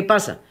 ¿Qué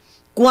pasa?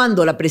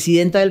 Cuando la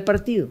presidenta del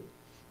partido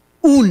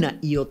una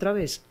y otra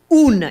vez,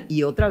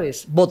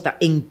 vota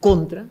en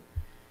contra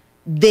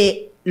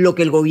de lo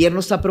que el gobierno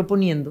está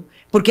proponiendo,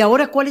 porque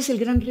ahora, ¿cuál es el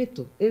gran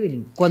reto,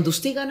 Evelyn? Cuando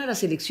usted gana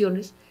las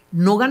elecciones,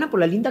 no gana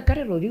por la linda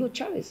cara de Rodrigo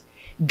Chávez,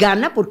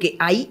 gana porque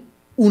hay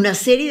una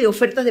serie de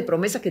ofertas de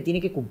promesas que tiene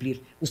que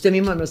cumplir. Usted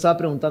misma me lo estaba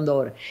preguntando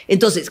ahora.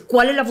 Entonces,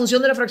 ¿cuál es la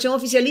función de la fracción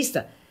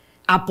oficialista?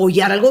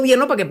 Apoyar al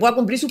gobierno para que pueda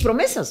cumplir sus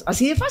promesas,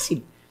 así de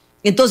fácil.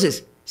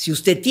 Entonces, si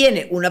usted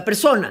tiene una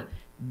persona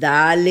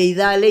dale y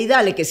dale y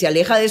dale, que se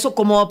aleja de eso,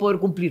 ¿cómo va a poder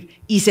cumplir?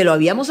 Y se lo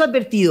habíamos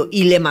advertido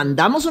y le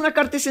mandamos una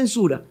carta de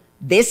censura,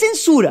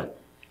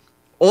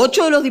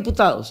 8 de los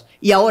diputados,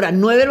 y ahora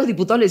 9 de los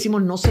diputados le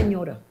decimos, no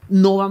señora,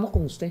 no vamos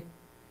con usted.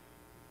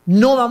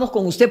 No vamos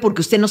con usted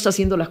porque usted no está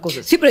haciendo las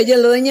cosas. Sí, pero ella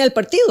es la dueña del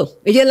partido.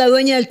 Ella es la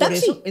dueña del Por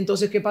taxi. eso,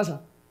 entonces, ¿qué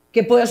pasa?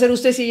 ¿Qué puede hacer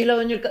usted si ella es la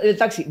dueña del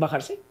taxi?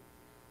 ¿Bajarse?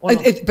 ¿O no?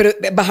 Pero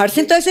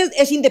bajarse entonces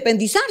es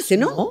independizarse,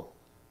 ¿no? No.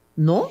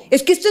 ¿No?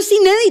 Es que esto es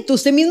inédito.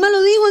 Usted misma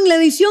lo dijo en la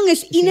edición.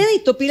 Es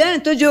inédito, Pilar.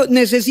 Entonces yo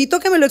necesito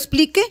que me lo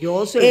explique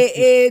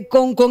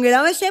con el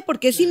ABC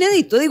porque es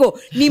inédito. Digo,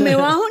 ni me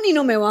bajo ni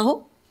no me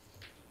bajo.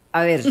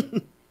 A ver,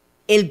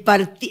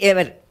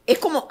 es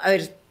como,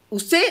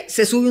 usted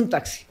se sube a un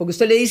taxi, porque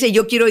usted le dice,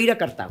 yo quiero ir a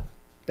Cartago.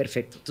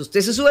 Perfecto. Entonces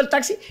usted se sube al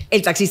taxi,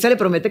 el taxista le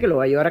promete que lo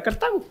va a llevar a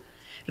Cartago.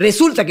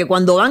 Resulta que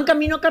cuando van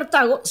camino a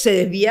Cartago, se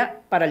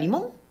desvía para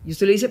Limón. Y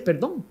usted le dice,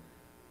 perdón,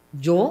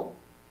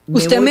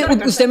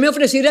 usted me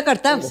ofreció ir a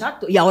Cartago.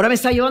 Exacto. Y ahora me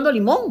está llevando a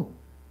Limón.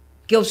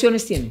 ¿Qué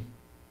opciones tiene?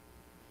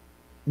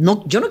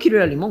 No, yo no quiero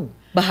ir a Limón.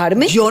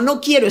 ¿Bajarme? Yo no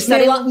quiero estar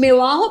me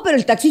bajo, pero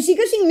el taxi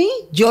sigue sin mí.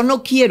 Yo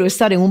no quiero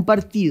estar en un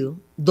partido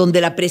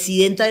donde la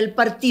presidenta del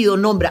partido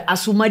nombra a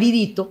su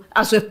maridito,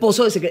 a su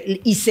esposo de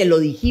secretario, y se lo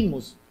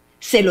dijimos.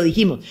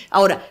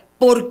 Ahora,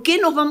 ¿por qué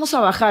nos vamos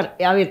a bajar?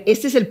 A ver,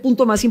 este es el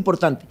punto más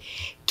importante.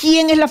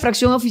 ¿Quién es la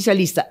fracción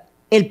oficialista?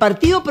 ¿El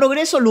Partido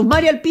Progreso, Luz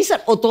María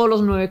Alpizar o todos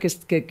los 9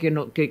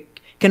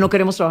 que no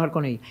queremos trabajar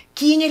con ella?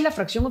 ¿Quién es la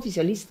fracción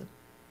oficialista?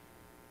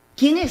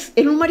 ¿Quién es?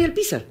 Es Luz María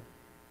Alpizar.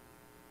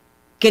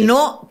 Que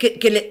no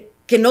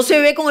se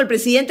ve con el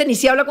presidente, ni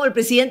se habla con el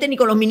presidente, ni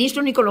con los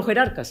ministros, ni con los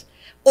jerarcas.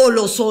 O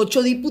los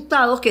 8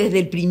 diputados que desde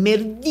el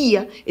primer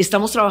día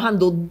estamos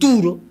trabajando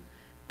duro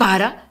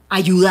para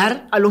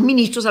ayudar a los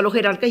ministros, a los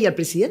jerarcas y al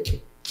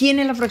presidente. ¿Quién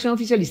es la fracción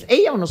oficialista?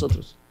 ¿Ella o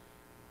nosotros?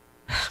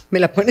 Me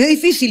la pone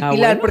difícil, Pilar,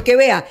 bueno. porque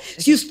vea,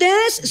 si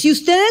ustedes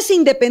se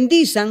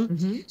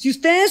independizan, si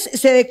ustedes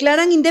se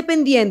declaran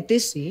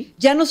independientes, Sí.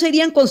 ya no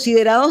serían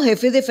considerados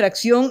jefes de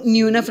fracción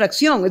ni una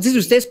fracción. Es decir,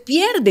 ustedes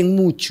pierden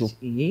mucho,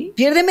 Sí.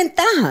 pierden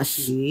ventajas.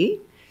 Sí.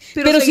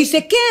 Pero si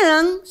se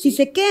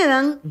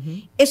quedan,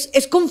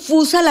 es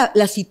confusa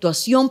la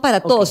situación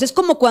para todos. Es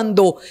como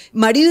cuando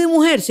marido y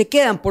mujer se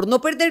quedan por no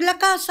perder la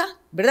casa,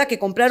 ¿verdad? Que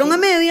compraron a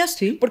medias,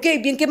 porque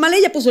bien que mal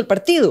ella puso el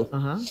partido.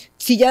 Ajá.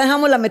 Si ya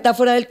dejamos la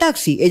metáfora del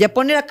taxi, ella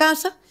pone la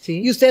casa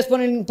y ustedes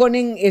ponen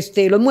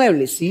los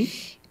muebles. Sí.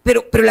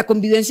 Pero la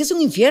convivencia es un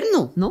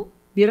infierno. No,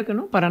 viera que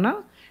no, para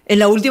nada. En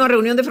la última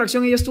reunión de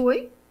fracción ella estuvo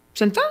ahí,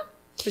 sentada.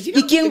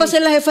 ¿Y quién va a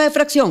ser la jefa de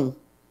fracción?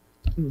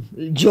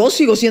 Yo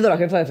sigo siendo la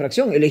jefa de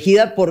fracción,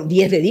 elegida por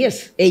 10 de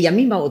 10. Ella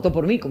misma votó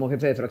por mí como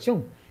jefe de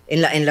fracción.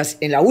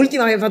 En la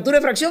última jefatura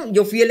de fracción,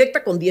 yo fui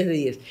electa con 10 de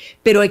 10.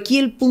 Pero aquí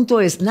el punto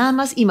es, nada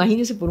más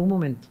imagínense por un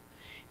momento,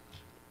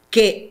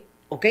 que,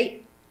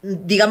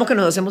 digamos que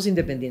nos hacemos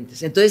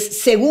independientes. Entonces,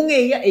 según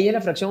ella es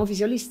la fracción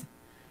oficialista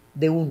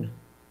de una,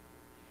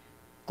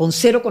 con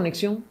 0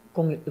 conexión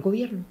con el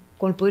gobierno,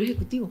 con el Poder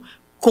Ejecutivo.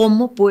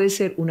 ¿Cómo puede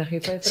ser una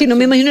jefa de fracción? Sí, no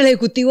me imagino el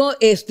Ejecutivo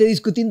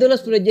discutiendo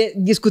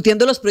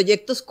los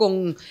proyectos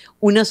con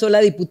una sola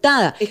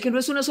diputada. Es que no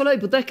es una sola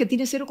diputada, es que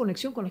tiene 0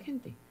 conexión con la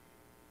gente.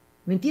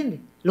 ¿Me entiende?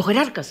 Los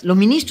jerarcas, los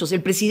ministros,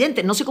 el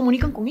presidente, no se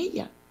comunican con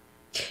ella.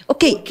 ¿Por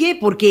qué?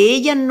 Porque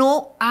ella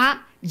no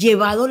ha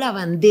llevado la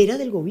bandera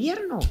del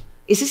gobierno.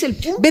 Ese es el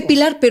punto. Ve,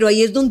 Pilar, pero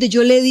ahí es donde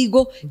yo le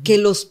digo que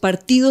los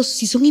partidos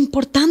sí son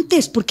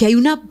importantes, porque hay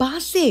una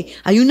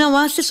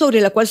base sobre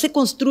la cual se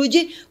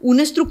construye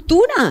una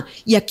estructura.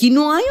 Y aquí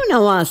no hay una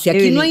base, aquí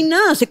Evelyn, no hay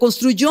nada. Se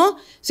construyó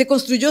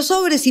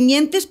sobre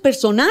simientes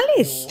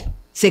personales. No.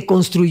 Se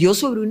construyó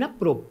sobre una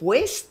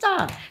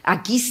propuesta.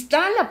 Aquí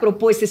está la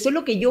propuesta. Eso es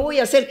lo que yo voy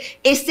a hacer.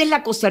 Esta es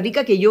la Costa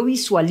Rica que yo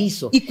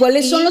visualizo. ¿Y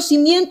cuáles son los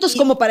cimientos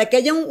como para que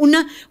haya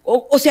una...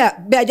 O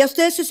sea, vea, ya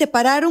ustedes se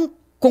separaron.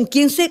 ¿Con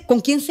quién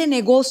se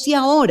negocia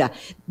ahora?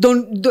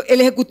 ¿El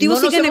Ejecutivo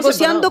sigue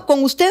negociando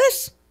con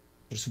ustedes?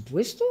 Por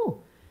supuesto.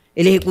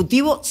 El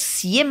Ejecutivo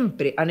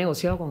siempre ha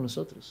negociado con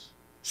nosotros.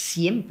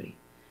 Siempre.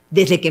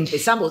 Desde que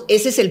empezamos.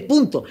 Ese es el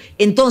punto.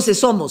 Entonces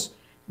somos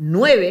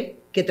 9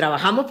 que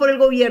trabajamos por el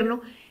gobierno,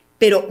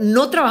 pero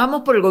no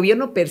trabajamos por el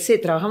gobierno per se,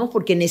 trabajamos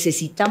porque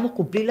necesitamos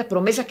cumplir las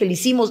promesas que le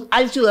hicimos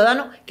al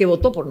ciudadano que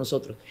votó por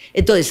nosotros.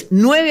 Entonces,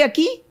 9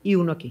 aquí y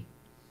 1 aquí.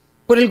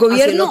 ¿Por el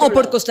gobierno o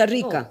por lado. Costa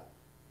Rica? No.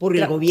 Por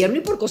el gobierno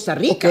y por Costa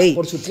Rica, Okay.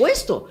 Por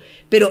supuesto.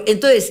 Pero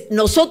entonces,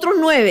 nosotros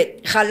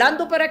 9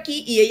 jalando para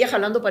aquí y ella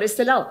jalando para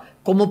este lado.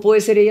 ¿Cómo puede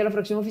ser ella la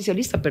fracción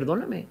oficialista?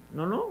 Perdóname.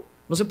 No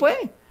se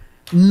puede.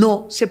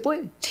 No se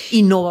puede.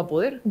 Y no va a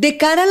poder. De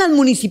cara a las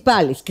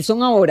municipales, que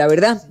son ahora,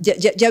 ¿verdad?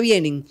 Ya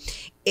vienen.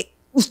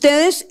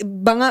 Ustedes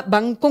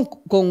van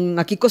con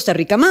aquí Costa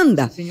Rica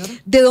manda. Señora.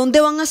 ¿De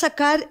dónde van a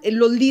sacar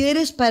los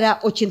líderes para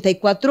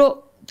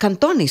 84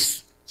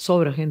 cantones?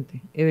 Sobra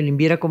gente. Evelyn,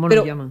 viera cómo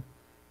nos llaman.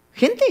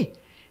 Gente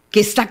que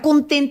está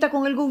contenta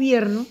con el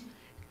gobierno,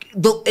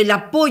 el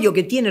apoyo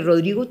que tiene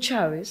Rodrigo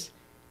Chávez.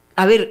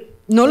 A ver,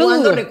 no lo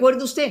 ¿cuándo dudo.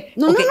 recuerda usted?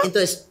 No.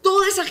 Entonces,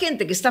 toda esa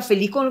gente que está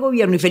feliz con el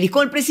gobierno y feliz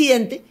con el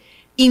presidente,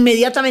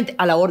 inmediatamente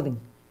a la orden.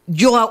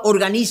 Yo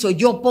organizo,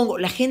 yo pongo.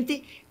 La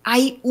gente,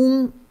 hay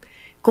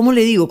 ¿cómo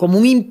le digo? Como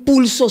un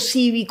impulso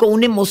cívico,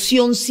 una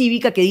emoción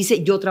cívica que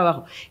dice, yo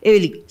trabajo.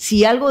 Evelyn,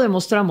 si algo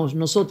demostramos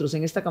nosotros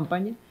en esta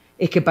campaña,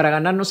 es que para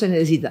ganar no se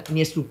necesita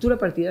ni estructura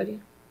partidaria,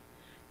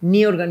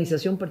 ni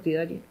organización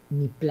partidaria,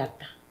 ni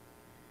plata.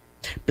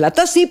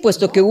 Plata sí,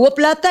 puesto que hubo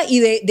plata y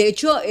de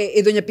hecho,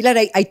 doña Pilar,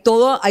 hay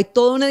toda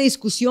una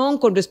discusión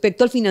con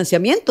respecto al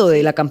financiamiento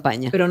de la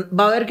campaña. Pero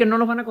va a ver que no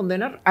nos van a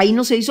condenar. Ahí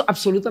no se hizo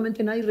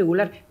absolutamente nada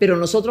irregular, pero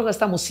nosotros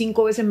gastamos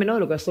 5 veces menos de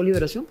lo que gastó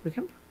Liberación, por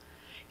ejemplo.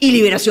 Y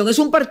Liberación es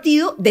un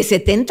partido de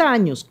 70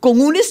 años,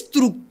 con una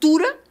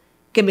estructura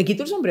que me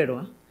quito el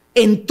sombrero. ¿Eh?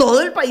 En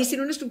todo el país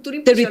tiene una estructura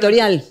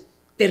impresionante.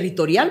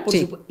 Territorial, por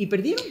supuesto. Y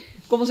perdieron.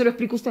 ¿Cómo se lo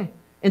explica usted?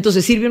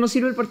 Entonces, ¿sirve o no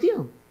sirve el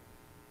partido?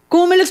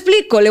 ¿Cómo me lo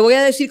explico? Le voy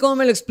a decir cómo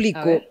me lo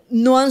explico.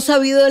 No han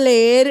sabido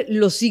leer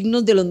los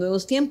signos de los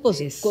nuevos tiempos,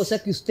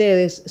 cosa que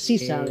ustedes sí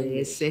saben.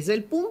 Ese es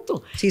el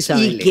punto. Sí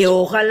saben. Y que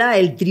ojalá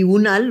el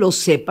tribunal lo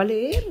sepa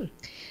leer.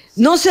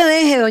 No se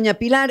deje, doña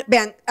Pilar.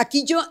 Vean,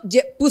 aquí yo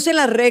puse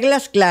las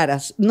reglas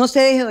claras. No se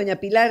deje,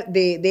 doña Pilar,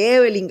 de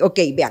Evelyn. Ok,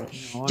 vean.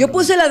 Yo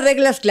puse las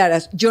reglas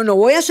claras. Yo no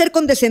voy a ser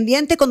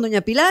condescendiente con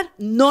doña Pilar.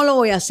 No lo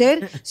voy a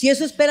hacer. Si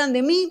eso esperan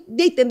de mí,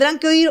 tendrán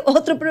que oír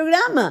otro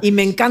programa. Y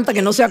me encanta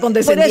que no sea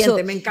condescendiente.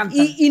 Eso, me encanta.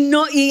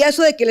 Y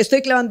eso de que le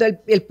estoy clavando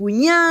el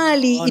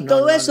puñal y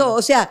todo eso.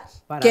 O sea,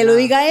 que lo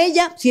diga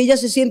ella. Si ella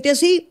se siente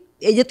así,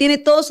 ella tiene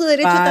todo su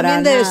derecho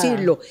también de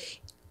decirlo.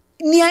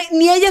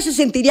 Ni ella se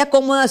sentiría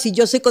cómoda si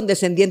yo soy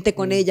condescendiente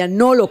con ella.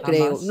 No lo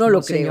creo, no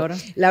lo creo. Señora.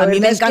 A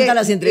mí me encantan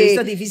las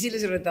entrevistas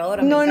difíciles y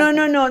retadoras. No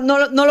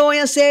lo voy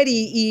a hacer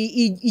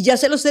y ya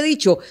se los he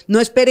dicho.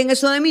 No esperen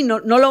eso de mí, no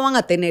lo van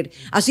a tener.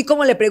 Así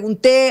como le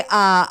pregunté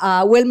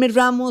a Welmer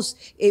Ramos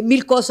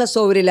 1000 cosas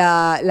sobre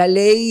la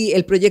ley,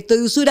 el proyecto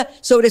de usura,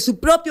 sobre su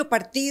propio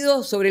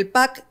partido, sobre el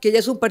PAC, que ya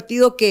es un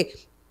partido que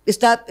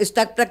está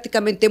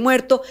prácticamente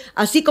muerto,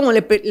 así como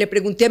le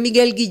pregunté a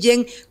Miguel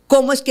Guillén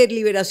cómo es que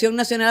Liberación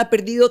Nacional ha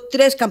perdido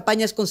 3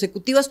 campañas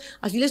consecutivas,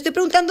 así le estoy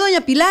preguntando a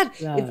doña Pilar.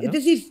 Claro. Es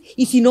decir,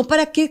 y si no,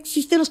 ¿para qué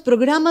existen los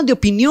programas de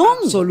opinión?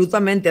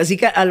 Absolutamente, así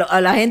que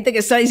a la gente que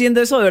está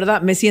diciendo eso, de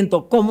verdad, me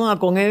siento cómoda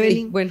con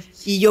Evelyn, bueno.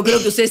 Y yo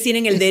creo que ustedes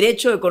tienen el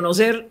derecho de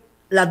conocer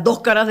las dos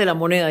caras de la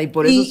moneda y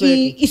por eso estoy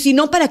aquí. Y si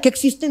no, ¿para qué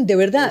existen de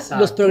verdad?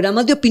 Exacto. Los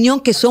programas de opinión,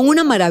 que son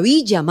una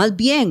maravilla, más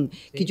bien,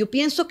 que yo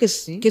pienso que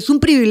es un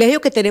privilegio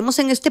que tenemos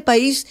en este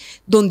país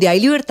donde hay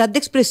libertad de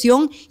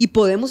expresión y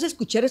podemos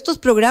escuchar estos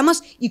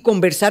programas y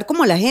conversar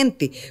como la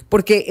gente,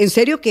 porque en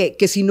serio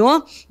que si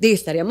no,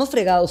 estaríamos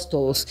fregados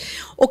todos.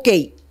 Ok,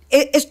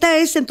 esta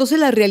es entonces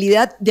la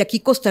realidad de aquí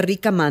Costa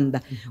Rica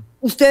manda.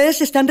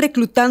 ¿Ustedes están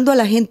reclutando a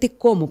la gente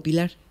cómo,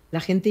 Pilar? La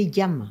gente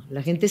llama,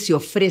 la gente se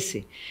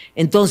ofrece.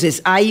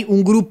 Entonces, hay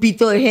un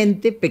grupito de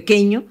gente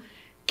pequeño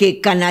que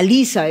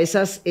canaliza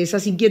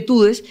esas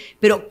inquietudes,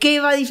 pero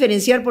 ¿qué va a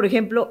diferenciar, por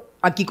ejemplo,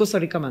 aquí Costa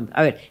Rica manda?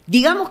 A ver,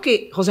 digamos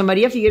que José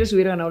María Figueres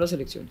hubiera ganado las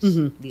elecciones,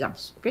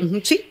 digamos, ¿ok?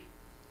 Sí.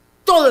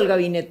 Todo el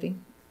gabinete,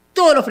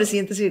 todos los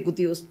presidentes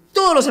ejecutivos,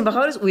 todos los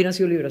embajadores hubieran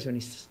sido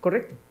liberacionistas,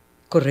 ¿correcto?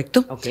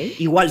 Correcto. Okay.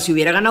 Igual, si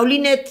hubiera ganado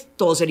Linet,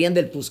 todos serían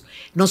del PUSC.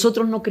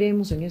 Nosotros no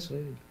creemos en eso,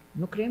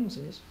 no creemos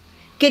en eso.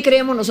 ¿Qué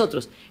creemos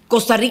nosotros?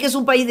 Costa Rica es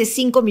un país de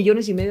 5,5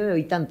 millones de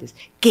habitantes.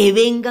 Que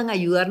vengan a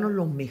ayudarnos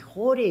los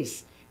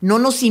mejores. No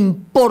nos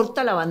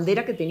importa la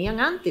bandera que tenían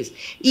antes.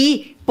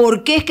 ¿Y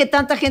por qué es que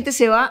tanta gente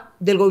se va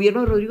del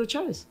gobierno de Rodrigo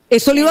Chávez?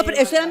 Esa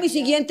era mi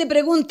siguiente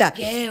pregunta.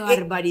 ¡Qué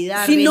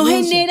barbaridad! Si no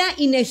genera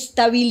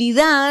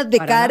inestabilidad de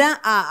cara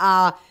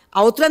a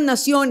otras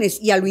naciones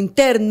y a lo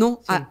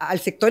interno, al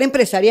sector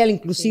empresarial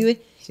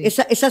inclusive,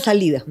 esa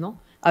salida. ¿No?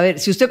 A ver,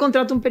 si usted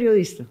contrata un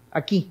periodista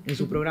aquí en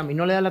su programa y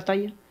no le da la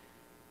talla,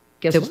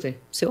 ¿qué hace usted?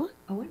 ¿Se va?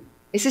 Ah, bueno.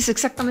 Ese es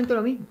exactamente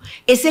lo mismo.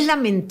 Esa es la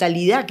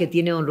mentalidad que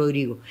tiene don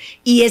Rodrigo.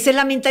 Y esa es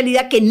la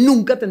mentalidad que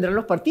nunca tendrán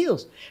los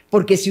partidos.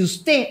 Porque si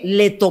usted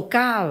le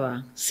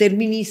tocaba ser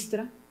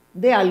ministra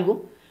de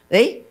algo,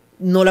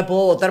 no la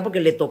puedo votar porque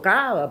le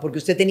tocaba, porque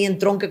usted tenía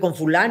entronque con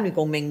fulano y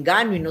con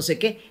mengano y no sé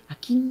qué.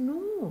 Aquí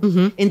no.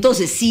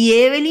 Entonces, si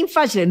Evelyn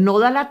Fachler no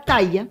da la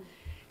talla,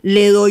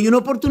 le doy una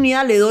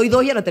oportunidad, le doy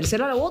 2 y a la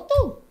tercera la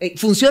voto.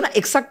 Funciona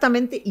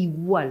exactamente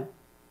igual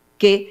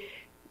que...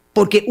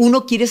 Porque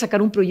uno quiere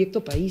sacar un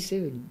proyecto país,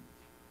 Evelyn.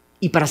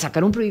 Y para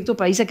sacar un proyecto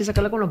país hay que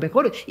sacarla con los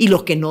mejores. Y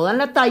los que no dan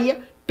la talla,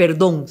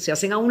 se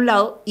hacen a un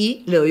lado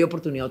y le doy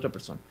oportunidad a otra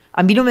persona.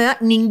 A mí no me da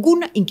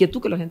ninguna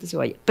inquietud que la gente se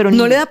vaya. Pero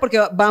no le da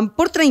porque van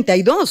por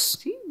 32.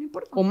 Sí, no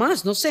importa. O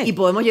más, no sé. Y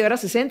podemos llegar a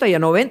 60 y a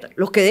 90.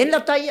 Los que den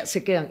la talla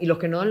se quedan y los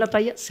que no dan la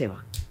talla se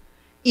van.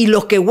 Y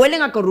los que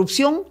huelen a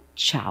corrupción,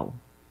 chao.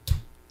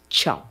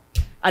 Chao.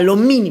 A lo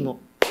mínimo,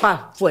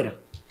 fuera.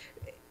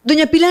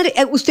 Doña Pilar,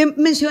 usted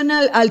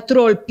menciona al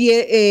troll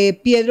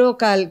Piero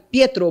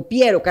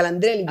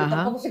Calandrelli,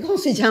 tampoco sé cómo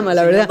se llama,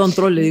 la verdad. Don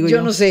Troll, le digo yo.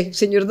 Yo no sé,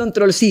 señor Don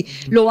Troll, sí.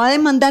 Lo va a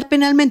demandar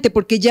penalmente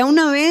porque ya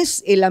una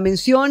vez la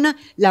menciona,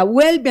 la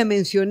vuelve a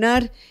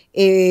mencionar,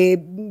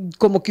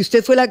 como que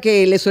usted fue la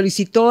que le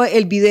solicitó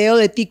el video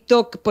de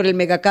TikTok por el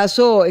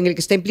megacaso en el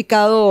que está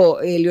implicado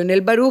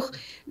Leonel Baruch.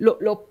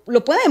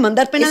 ¿Lo puede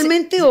demandar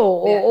penalmente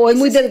o es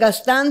muy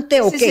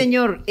desgastante o qué? Ese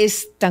señor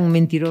es tan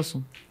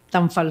mentiroso.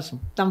 Tan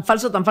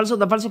falso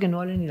que no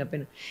vale ni la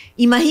pena.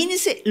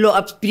 Imagínense,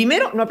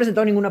 primero no ha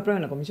presentado ninguna prueba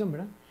en la comisión,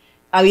 ¿verdad?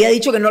 Había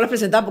dicho que no las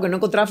presentaba porque no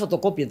encontraba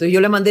fotocopia. Entonces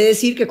yo le mandé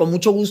decir que con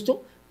mucho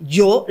gusto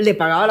yo le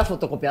pagaba a la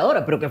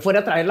fotocopiadora, pero que fuera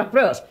a traer las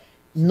pruebas.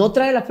 No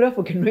trae las pruebas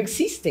porque no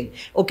existen.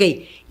 Ok,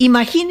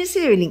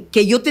 imagínese, Evelyn,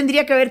 que yo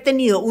tendría que haber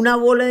tenido una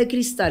bola de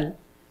cristal,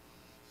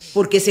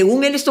 porque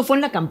según él esto fue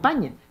en la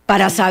campaña,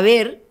 para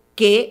saber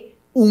que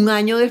un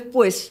año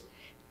después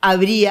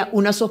habría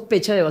una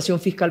sospecha de evasión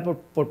fiscal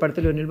por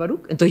parte de Leonel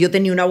Baruch. Entonces yo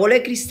tenía una bola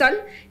de cristal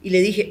y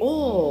le dije,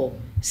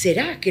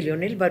 ¿será que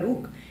Leonel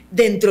Baruch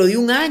dentro de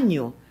un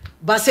año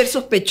va a ser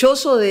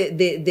sospechoso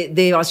de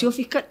evasión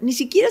fiscal? Ni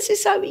siquiera se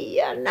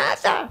sabía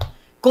nada.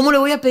 ¿Cómo le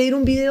voy a pedir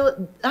un video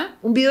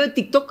de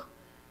TikTok?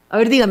 A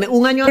ver, dígame,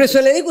 un año Por antes.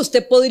 eso le digo,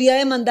 usted podría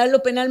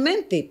demandarlo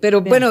penalmente,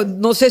 pero bueno,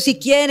 no sé si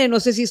quiere,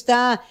 no sé si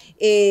está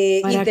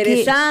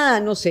interesada,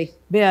 no sé.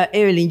 Vea,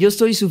 Evelyn, yo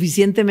estoy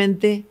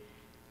suficientemente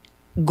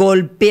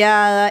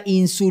golpeada,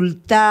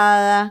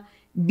 insultada,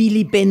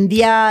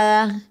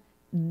 vilipendiada,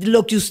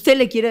 lo que usted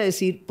le quiera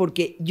decir,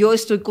 porque yo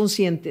estoy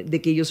consciente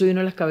de que yo soy una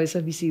de las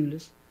cabezas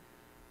visibles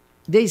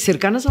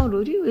cercanas a don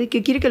Rodrigo.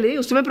 ¿Qué quiere que le diga?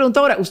 Usted me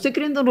pregunta ahora, ¿usted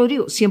cree en don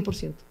Rodrigo?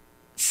 100%.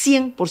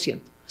 100%.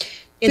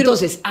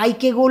 Entonces, hay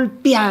que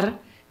golpear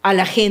a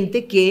la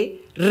gente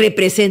que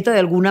representa de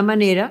alguna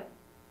manera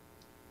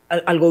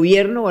al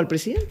gobierno o al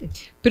presidente.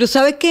 Pero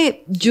sabe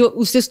que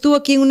usted estuvo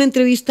aquí en una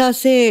entrevista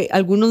hace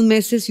algunos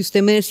meses y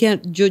usted me decía,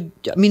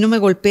 a mí no me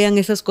golpean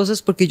esas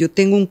cosas porque yo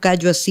tengo un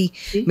callo así.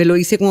 ¿Sí? Me lo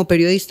hice como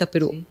periodista,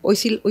 pero sí.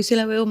 hoy sí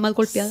la veo más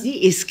golpeada. Sí,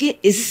 es que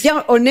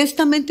ya,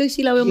 honestamente hoy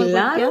sí la veo más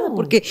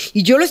golpeada.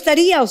 Y yo lo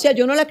estaría, o sea,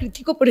 yo no la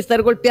critico por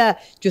estar golpeada.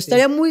 Yo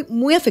estaría muy,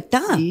 muy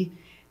afectada. Sí.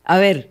 A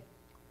ver,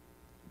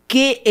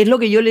 ¿qué es lo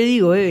que yo le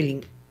digo,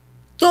 Evelyn?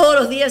 Todos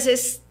los días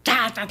es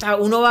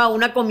uno va a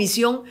una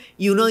comisión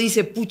y uno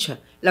dice, pucha,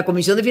 la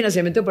Comisión de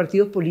Financiamiento de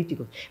Partidos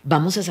Políticos,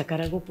 vamos a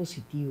sacar algo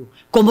positivo.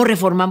 ¿Cómo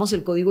reformamos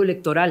el Código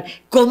Electoral?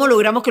 ¿Cómo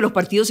logramos que los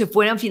partidos se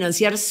puedan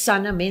financiar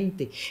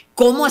sanamente?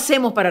 ¿Cómo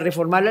hacemos para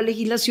reformar la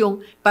legislación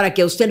para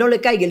que a usted no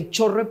le caiga el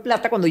chorro de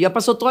plata cuando ya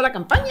pasó toda la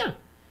campaña?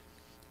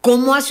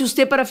 ¿Cómo hace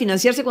usted para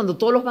financiarse cuando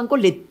todos los bancos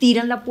le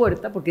tiran la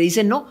puerta porque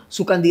dicen, no,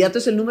 su candidato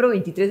es el número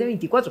 23 de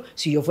 24?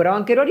 Si yo fuera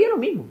banquero haría lo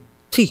mismo.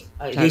 Sí.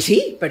 Claro.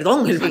 Sí,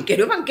 perdón, el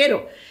banquero es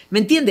banquero. ¿Me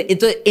entiende?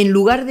 Entonces, en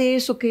lugar de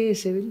eso, ¿qué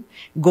es, Evelyn?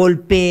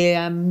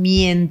 Golpea,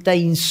 mienta,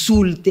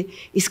 insulte.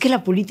 Es que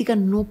la política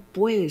no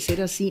puede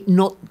ser así,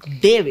 no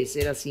debe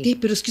ser así. Sí,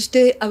 pero es que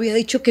usted había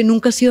dicho que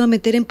nunca se iba a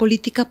meter en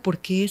política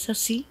porque es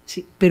así.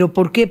 Sí, ¿pero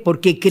por qué?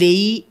 Porque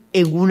creí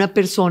en una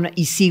persona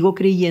y sigo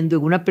creyendo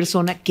en una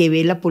persona que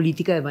ve la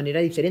política de manera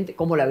diferente,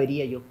 como la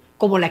vería yo,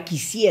 como la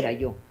quisiera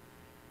yo.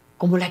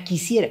 Como la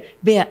quisiera.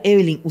 Vea,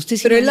 Evelyn, usted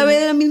se Pero imagina, él la ve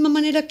de la misma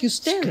manera que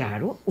usted.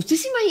 Claro. ¿Usted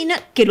se imagina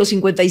que los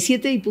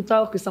 57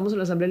 diputados que estamos en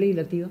la Asamblea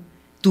Legislativa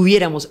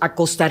tuviéramos a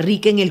Costa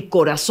Rica en el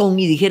corazón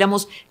y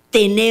dijéramos,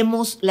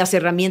 tenemos las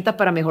herramientas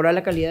para mejorar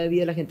la calidad de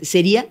vida de la gente?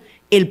 Sería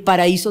el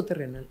paraíso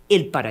terrenal,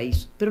 el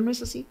paraíso. Pero no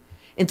es así.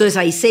 Entonces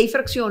hay 6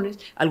 fracciones,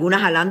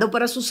 algunas jalando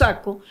para su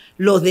saco,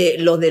 los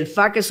del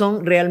FA que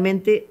son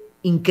realmente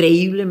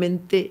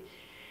increíblemente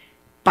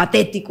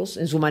patéticos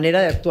en su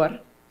manera de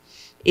actuar.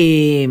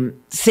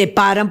 Se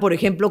paran, por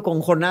ejemplo,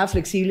 con jornadas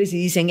flexibles y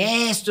dicen,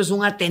 esto es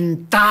un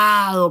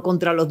atentado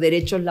contra los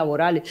derechos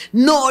laborales,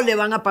 no le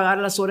van a pagar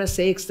las horas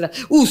extras,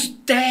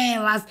 usted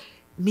va...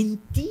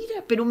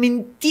 Mentira, pero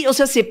mentira. O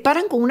sea, se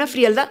paran con una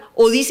frialdad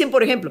o dicen,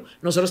 por ejemplo,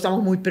 nosotros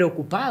estamos muy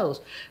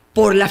preocupados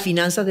por las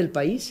finanzas del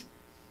país.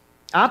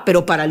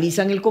 Pero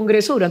paralizan el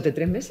Congreso durante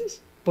 3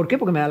 meses. ¿Por qué?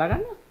 Porque me da la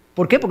gana.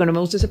 ¿Por qué? Porque no me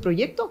gusta ese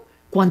proyecto.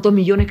 ¿Cuántos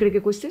millones cree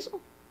que cueste eso?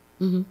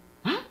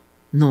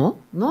 No,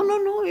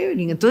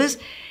 Evelyn. Entonces,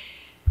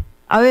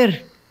 a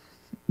ver,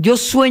 yo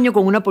sueño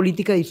con una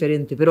política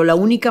diferente, pero la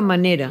única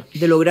manera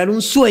de lograr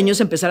un sueño es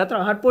empezar a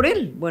trabajar por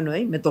él. Bueno,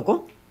 me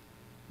tocó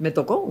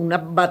una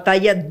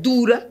batalla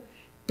dura,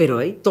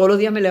 pero todos los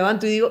días me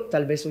levanto y digo,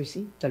 tal vez hoy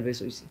sí, tal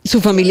vez hoy sí. ¿Su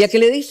familia qué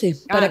le dice?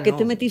 ¿Para qué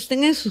te metiste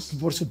en eso?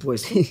 Por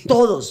supuesto,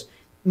 todos.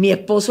 Mi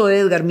esposo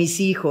Edgar, mis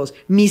hijos,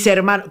 mis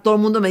hermanos, todo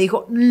el mundo me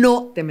dijo,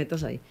 no te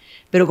metas ahí.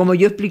 Pero como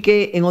yo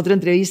expliqué en otra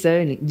entrevista,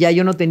 Evelyn, ya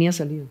yo no tenía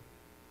salida.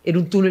 Era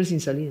un túnel sin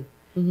salida.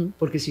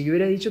 Porque si yo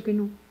hubiera dicho que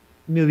no,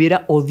 me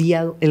hubiera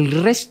odiado el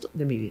resto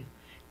de mi vida.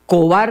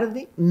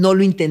 Cobarde, no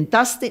lo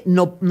intentaste,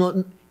 no,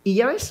 y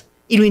ya ves,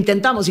 y lo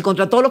intentamos, y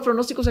contra todos los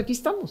pronósticos aquí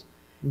estamos.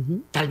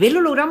 Tal vez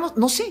lo logramos,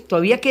 no sé,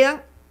 todavía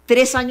quedan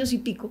 3 años y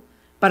pico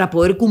para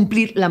poder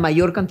cumplir la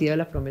mayor cantidad de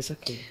las promesas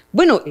que...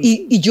 Bueno,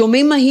 y yo me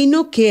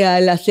imagino que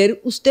al hacer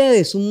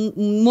ustedes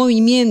un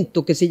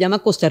movimiento que se llama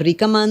Costa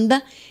Rica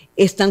Manda,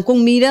 están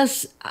con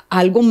miras a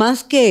algo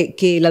más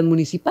que las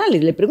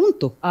municipales, le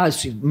pregunto.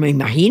 Sí, me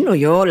imagino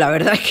yo, la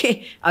verdad es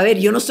que, a ver,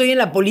 yo no estoy en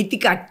la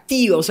política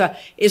activa, o sea,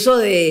 eso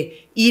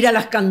de ir a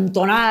las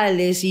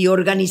cantonales y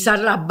organizar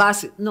las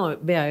bases, no,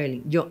 vea,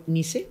 Evelyn, yo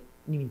ni sé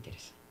ni me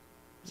interesa,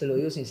 se lo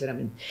digo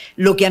sinceramente.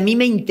 Lo que a mí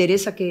me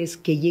interesa es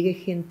que llegue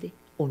gente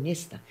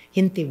honesta,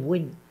 gente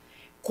buena.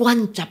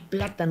 ¿Cuánta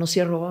plata no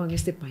se ha robado en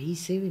este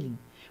país, Evelyn?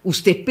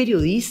 Usted es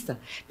periodista,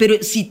 pero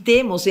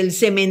citemos el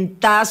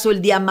cementazo,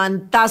 el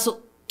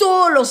diamantazo,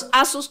 todos los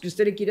asos que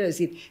usted le quiera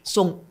decir,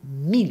 son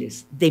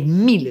miles de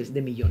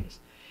millones.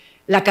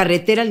 La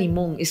carretera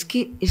Limón, es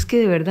que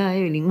de verdad,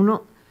 Evelyn,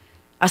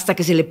 hasta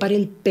que se le pare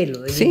el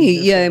pelo. Sí,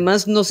 y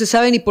además no se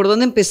sabe ni por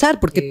dónde empezar,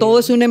 porque todo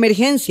es una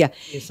emergencia.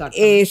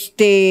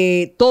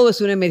 Todo es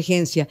una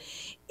emergencia.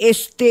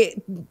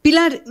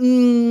 Pilar,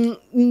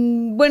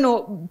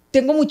 bueno,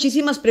 tengo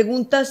muchísimas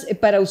preguntas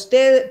para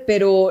usted,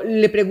 pero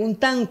le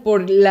preguntan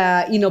por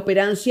la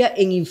inoperancia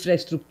en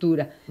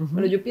infraestructura.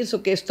 Bueno, yo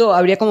pienso que esto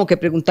habría como que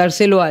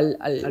preguntárselo a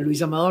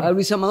Luis Amador. A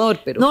Luis Amador,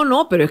 pero...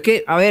 No, pero es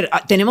que, a ver,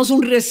 tenemos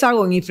un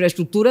rezago en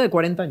infraestructura de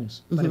 40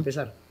 años, para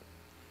empezar.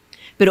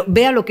 Pero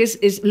vea lo que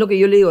es lo que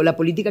yo le digo, la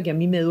política que a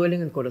mí me duele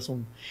en el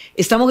corazón.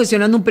 Estamos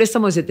gestionando un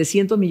préstamo de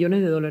 $700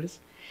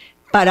 millones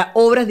para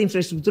obras de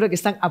infraestructura que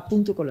están a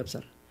punto de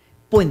colapsar.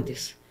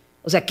 Puentes.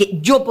 O sea, que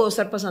yo puedo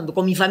estar pasando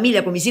con mi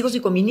familia, con mis hijos y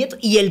con mis nietos,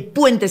 y el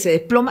puente se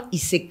desploma y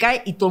se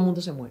cae y todo el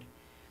mundo se muere.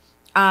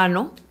 Ah,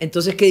 ¿no?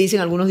 Entonces, ¿qué dicen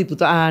algunos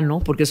diputados? Ah,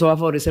 no, porque eso va a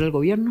favorecer al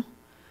gobierno.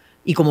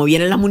 Y como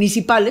vienen las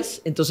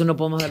municipales, entonces no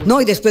podemos dar... No,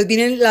 y después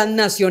vienen las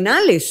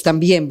nacionales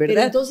también,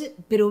 ¿verdad?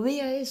 Pero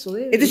vea eso.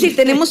 Es decir,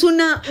 tenemos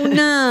una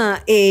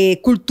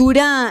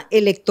cultura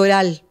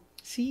electoral.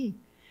 Sí.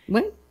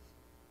 Bueno.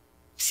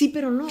 Sí,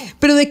 pero no.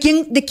 Pero ¿de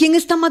quién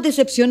está más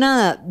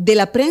decepcionada? ¿De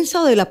la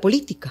prensa o de la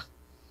política?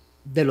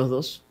 De los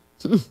dos.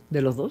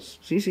 De los dos,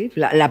 sí.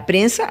 La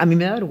prensa a mí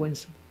me da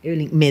vergüenza,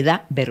 Evelyn, me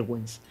da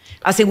vergüenza.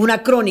 Hacen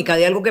una crónica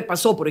de algo que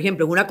pasó, por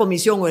ejemplo, en una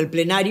comisión o en el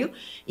plenario,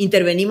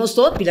 intervenimos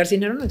todos, Pilar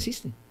Cisneros no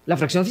existe. La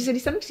fracción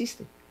oficialista no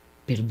existe.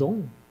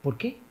 Perdón, ¿por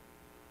qué?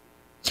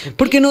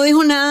 Porque no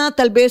dijo nada,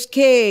 tal vez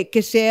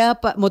que sea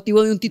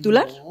motivo de un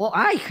titular. No,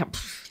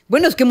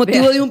 bueno, es que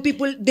motivo de un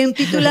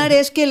titular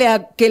es que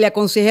le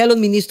aconseje a los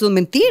ministros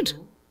mentir.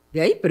 De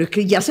ahí, pero es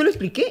que ya se lo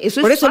expliqué.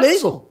 Eso Por es eso falso. le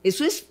digo.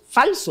 Eso es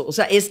falso. O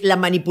sea, es la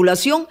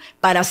manipulación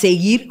para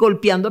seguir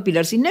golpeando a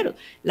Pilar Cisneros.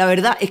 La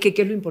verdad es que,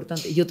 ¿qué es lo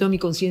importante? Yo tengo mi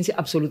conciencia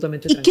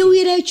absolutamente tranquila. ¿Y qué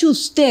hubiera hecho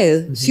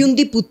usted si un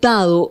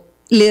diputado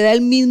le da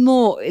la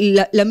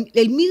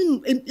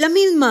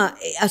misma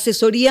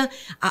asesoría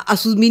a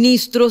sus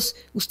ministros?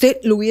 ¿Usted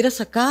lo hubiera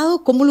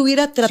sacado? ¿Cómo lo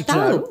hubiera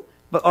tratado? Sí,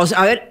 claro. O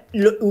sea, a ver,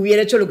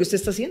 hubiera hecho lo que usted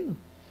está haciendo.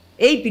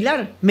 Hey,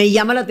 Pilar, me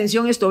llama la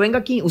atención esto, venga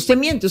aquí. Usted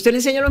miente, usted le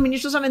enseña a los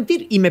ministros a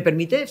mentir y me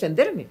permite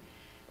defenderme.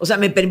 O sea,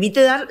 me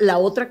permite dar la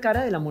otra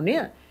cara de la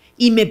moneda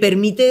y me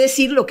permite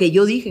decir lo que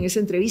yo dije en esa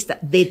entrevista.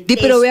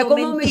 Detesto pero vea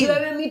cómo mentir. me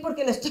llueve a mí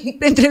porque la estoy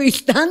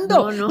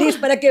entrevistando. No. Es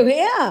para que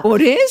vea.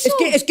 Por eso.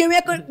 Es que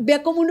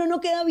vea cómo uno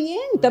no queda bien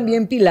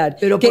también, Pilar.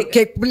 Pero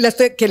que la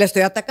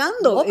estoy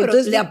atacando. No, pero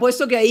entonces, le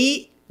apuesto que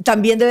ahí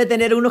también debe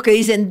tener unos que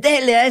dicen,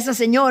 dele a esa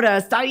señora,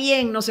 está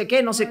bien, no sé qué.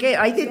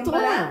 Hay de todo.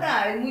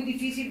 Es muy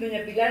difícil,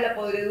 doña Pilar, la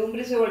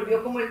podredumbre se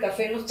volvió como el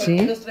café en los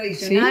partidos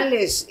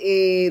tradicionales.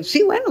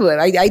 Sí, bueno,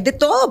 hay de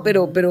todo,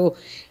 pero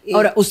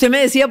ahora, usted me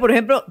decía, por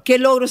ejemplo, ¿qué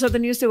logros ha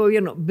tenido este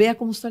gobierno? Vea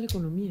cómo está la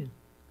economía.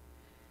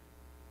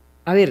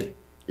 A ver,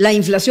 la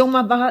inflación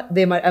más baja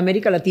de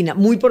América Latina,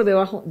 muy por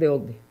debajo de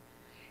OCDE.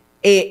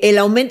 El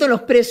aumento en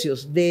los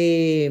precios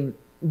de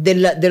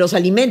los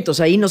alimentos,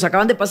 ahí nos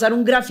acaban de pasar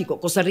un gráfico,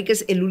 Costa Rica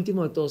es el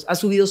último de todos, ha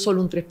subido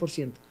solo un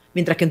 3%,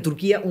 mientras que en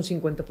Turquía un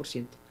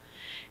 50%.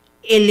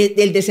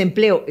 El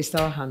desempleo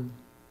está bajando.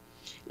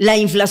 La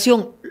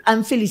inflación,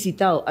 han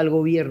felicitado al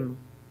gobierno,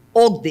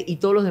 OCDE y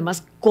todos los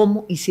demás,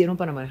 cómo hicieron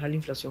para manejar la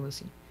inflación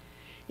así.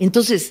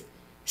 Entonces,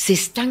 se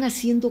están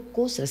haciendo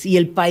cosas y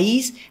el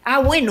país,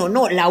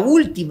 la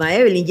última,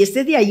 Evelyn, y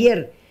este es de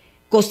ayer,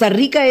 Costa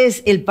Rica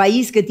es el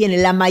país que tiene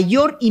la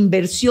mayor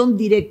inversión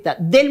directa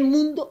del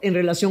mundo en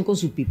relación con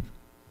su PIB.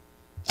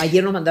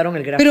 Ayer nos mandaron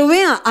el gráfico. Pero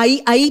vea,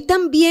 ahí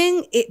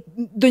también,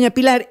 doña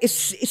Pilar,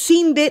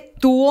 CINDE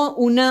tuvo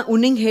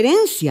una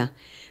injerencia.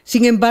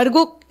 Sin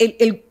embargo,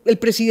 el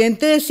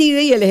presidente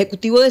decide y el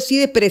ejecutivo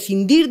decide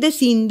prescindir de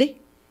CINDE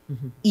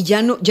y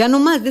ya no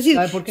más. Es decir,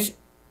 ¿sabe por qué?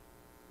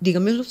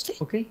 Dígamelo usted.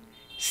 Ok.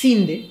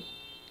 CINDE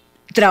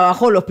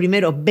trabajó los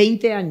primeros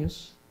 20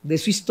 años de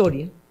su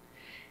historia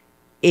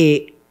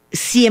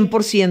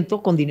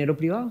 100% con dinero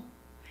privado.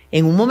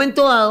 En un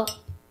momento dado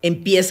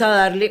empieza a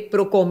darle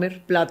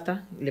Procomer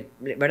plata,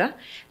 ¿verdad?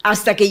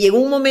 Hasta que llegó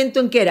un momento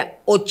en que era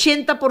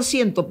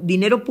 80%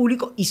 dinero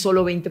público y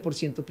solo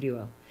 20%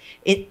 privado.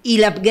 Y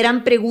la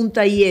gran pregunta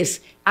ahí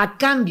es, a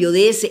cambio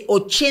de ese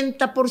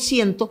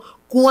 80%,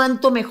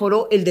 ¿cuánto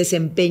mejoró el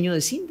desempeño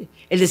de CINDE?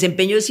 El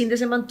desempeño de CINDE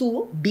se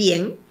mantuvo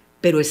bien,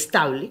 pero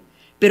estable.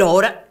 Pero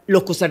ahora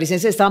los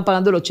costarricenses estaban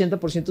pagando el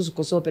 80% de sus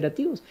costos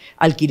operativos.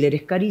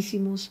 Alquileres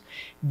carísimos,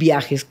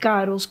 viajes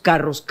caros,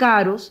 carros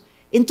caros.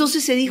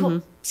 Entonces se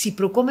dijo, si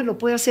Procomer lo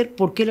puede hacer,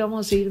 ¿por qué le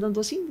vamos a seguir dando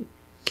a CINDE?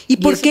 ¿Y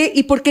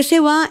por qué se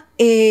va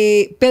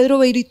Pedro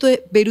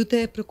Beirute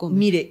de Procomer?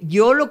 Mire,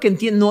 yo lo que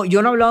entiendo,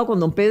 yo no he hablado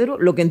con don Pedro,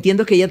 lo que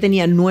entiendo es que ya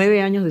tenía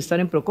 9 años de estar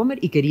en Procomer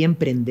y quería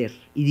emprender.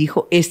 Y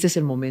dijo, este es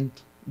el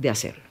momento de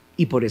hacerlo.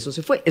 Y por eso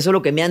se fue. Eso es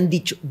lo que me han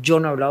dicho. Yo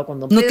no he hablado con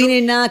don Pedro. No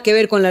tiene nada que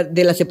ver con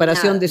la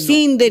separación de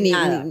CINDE.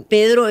 Nada.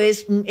 Pedro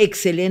es un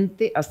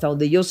excelente, hasta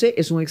donde yo sé,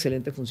 es un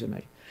excelente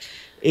funcionario.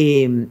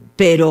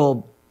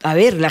 Pero, a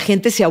ver, la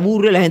gente se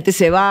aburre, la gente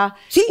se va.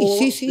 Sí.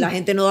 La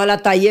gente no da la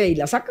talla y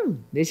la sacan.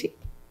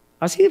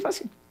 Así de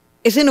fácil.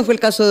 ¿Ese no fue el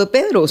caso de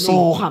Pedro? ¿Sí?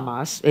 No,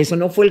 jamás. Eso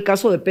no fue el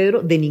caso de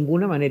Pedro de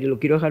ninguna manera. Y lo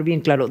quiero dejar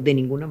bien claro, de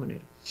ninguna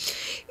manera.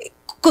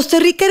 Costa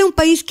Rica era un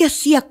país que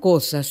hacía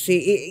cosas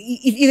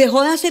y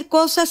dejó de hacer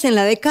cosas en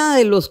la década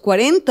de los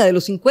 40, de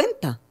los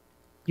 50.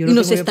 Y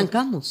nos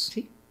estancamos.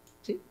 Sí,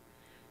 sí.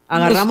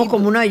 Agarramos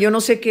como una, yo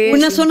no sé qué.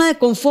 Una zona de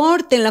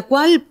confort en la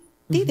cual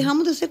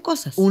dejamos de hacer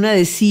cosas. Una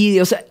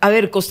desidia. O sea, a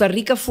ver, Costa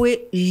Rica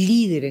fue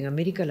líder en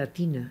América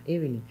Latina,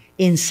 Evelyn,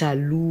 en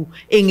salud,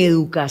 en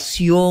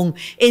educación,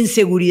 en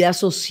seguridad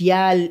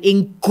social,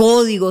 en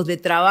códigos de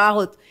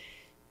trabajo.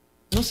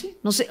 No sé.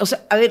 O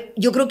sea, a ver,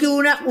 yo creo que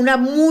hubo una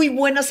muy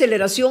buena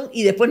aceleración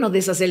y después nos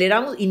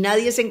desaceleramos y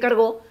nadie se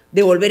encargó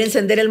de volver a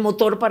encender el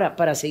motor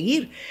para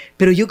seguir.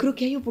 Pero yo creo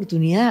que hay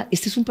oportunidad.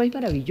 Este es un país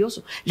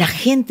maravilloso. La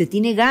gente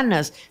tiene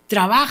ganas,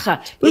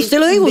 trabaja. Pero usted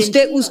lo dijo,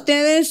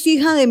 usted es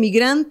hija de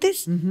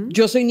migrantes,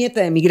 yo soy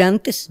nieta de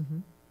migrantes.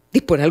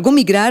 Y por algo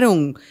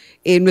migraron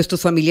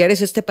nuestros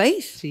familiares a este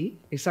país. Sí,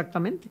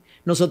 exactamente.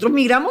 Nosotros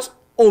migramos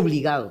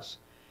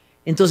obligados.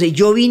 Entonces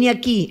yo vine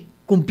aquí,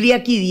 cumplí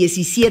aquí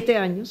 17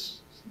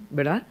 años,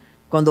 ¿verdad?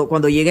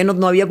 Cuando llegué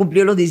no había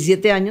cumplido los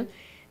 17 años,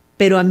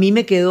 pero a mí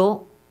me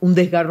quedó un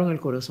desgarro en el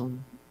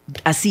corazón.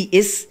 Así,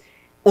 es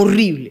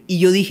horrible. Y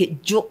yo dije,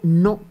 yo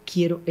no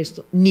quiero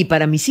esto, ni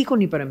para mis hijos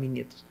ni para mis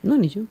nietos. No,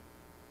 ni yo.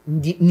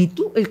 Ni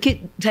tú. Es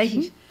que,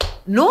 ¿sabes?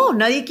 No,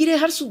 nadie quiere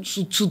dejar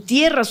su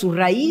tierra, sus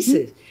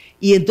raíces.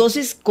 Y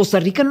entonces Costa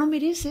Rica no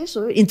merece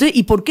eso. Entonces,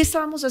 ¿y por qué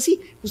estábamos así?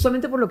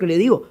 Justamente por lo que le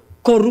digo.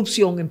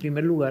 Corrupción, en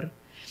primer lugar.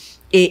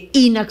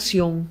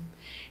 Inacción.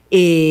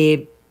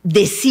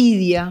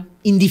 Desidia,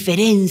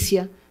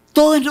 indiferencia.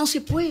 Todo no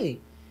se puede.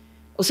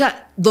 O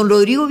sea, don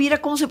Rodrigo viera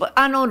cómo se puede.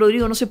 Ah, no,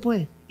 Rodrigo, no se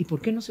puede. ¿Y por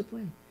qué no se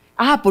puede?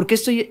 Ah, porque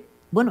estoy...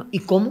 Bueno, ¿y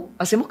cómo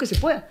hacemos que se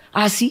pueda?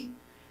 Ah, sí.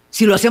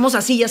 Si lo hacemos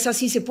así, ya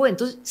así se puede.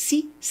 Entonces,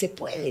 sí, se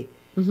puede.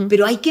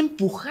 Pero hay que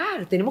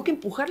empujar. Tenemos que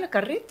empujar la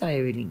carreta,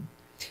 Evelyn.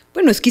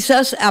 Bueno, es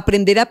quizás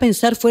aprender a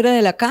pensar fuera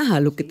de la caja,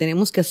 lo que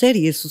tenemos que hacer,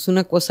 y eso es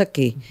una cosa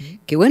que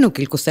bueno,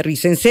 que el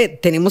costarricense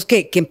tenemos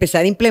que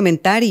empezar a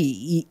implementar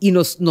y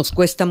nos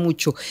cuesta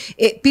mucho.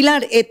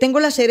 Pilar, tengo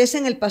la cereza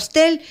en el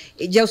pastel,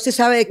 ya usted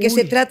sabe de qué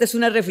se trata, es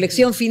una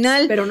reflexión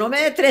final. Pero no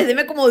me dé 3,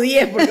 deme como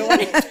 10, porque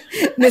bueno,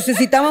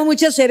 necesitamos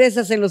muchas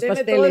cerezas en los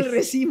pasteles. Todo el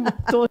racimo,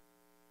 todo.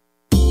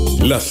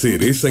 La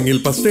cereza en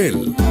el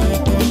pastel.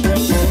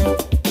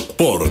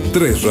 Por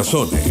 3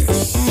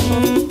 razones.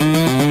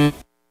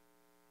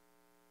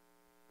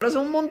 Es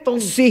un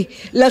montón. Sí,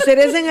 la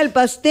cereza en el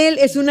pastel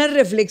es una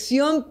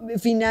reflexión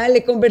final.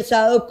 He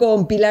conversado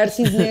con Pilar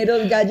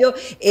Cisneros Gallo,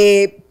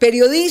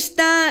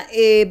 periodista,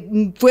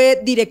 fue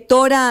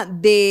directora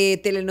de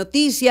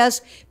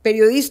Telenoticias,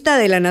 periodista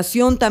de La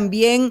Nación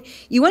también,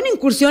 y bueno,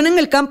 incursión en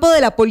el campo de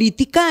la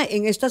política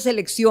en estas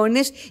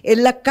elecciones, es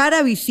la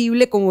cara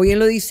visible, como bien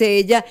lo dice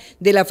ella,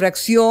 de la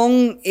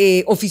fracción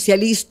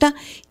oficialista,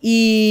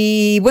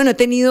 y bueno, he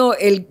tenido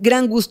el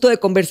gran gusto de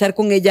conversar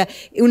con ella.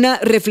 Una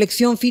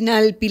reflexión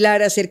final,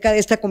 Pilar, acerca de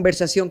esta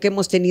conversación que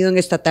hemos tenido en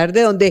esta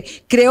tarde, donde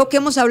creo que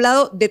hemos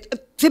hablado de...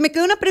 Se me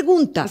quedó una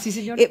pregunta. Sí,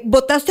 señor.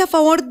 ¿Votaste a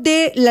favor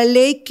de la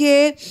ley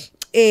que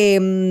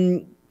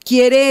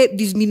quiere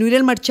disminuir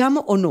el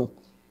marchamo o no?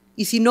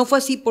 Y si no fue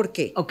así, ¿por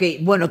qué? Ok,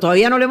 bueno,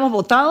 todavía no lo hemos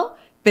votado,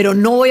 pero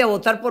no voy a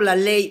votar por la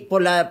ley,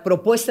 por la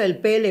propuesta del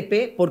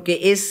PLP,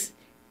 porque es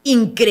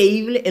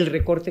increíble el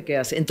recorte que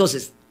hace.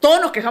 Entonces, todos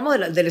nos quejamos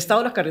del estado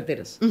de las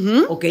carreteras.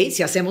 Ok,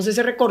 si hacemos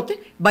ese recorte,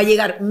 va a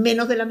llegar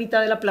menos de la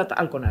mitad de la plata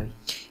al CONAVI.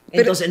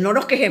 Entonces, no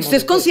nos quejemos. ¿Usted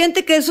es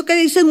consciente que eso que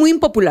dice es muy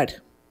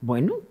impopular?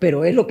 Bueno,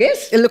 pero es lo que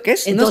es. Es lo que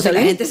es. Entonces,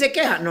 la gente se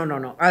queja.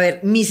 No. A ver,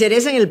 mi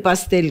cereza en el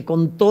pastel,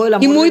 con todo el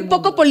amor. Y muy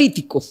poco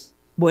político.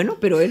 Bueno,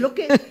 pero es lo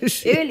que es.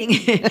 Sí. Evelyn,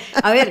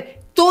 a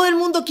ver, todo el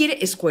mundo quiere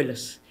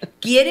escuelas,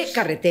 quiere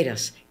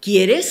carreteras,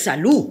 quiere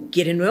salud,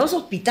 quiere nuevos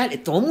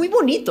hospitales, todo muy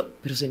bonito,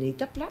 pero se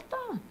necesita plata.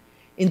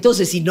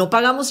 Entonces, si no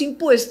pagamos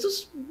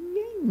impuestos,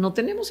 no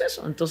tenemos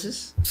eso.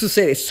 Entonces, su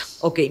cereza.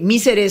 Ok, mi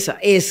cereza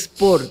es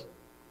por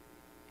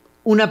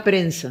una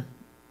prensa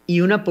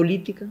y una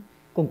política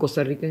con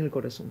Costa Rica en el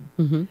corazón.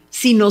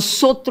 Si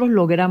nosotros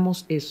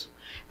logramos eso,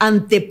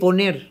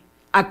 anteponer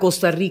a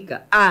Costa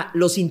Rica a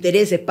los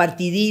intereses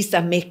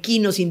partidistas,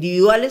 mezquinos,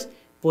 individuales,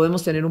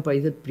 podemos tener un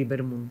país del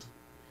primer mundo.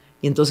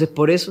 Y entonces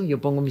por eso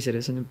yo pongo mi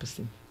cereza en el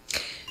pastel.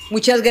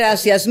 Muchas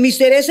gracias. Mi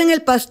cereza en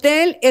el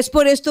pastel es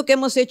por esto que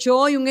hemos hecho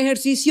hoy un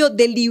ejercicio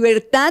de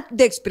libertad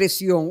de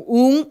expresión,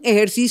 un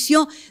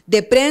ejercicio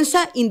de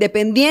prensa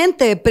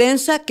independiente, de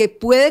prensa que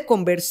puede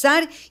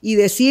conversar y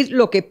decir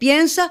lo que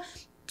piensa,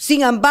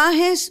 sin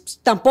ambajes,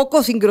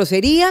 tampoco sin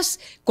groserías,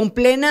 con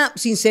plena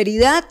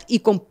sinceridad y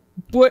con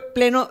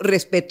pleno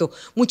respeto.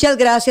 Muchas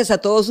gracias a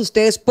todos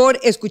ustedes por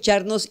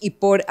escucharnos y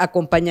por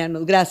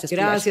acompañarnos. Gracias.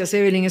 Gracias,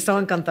 Pilar. Evelyn, estaba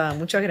encantada.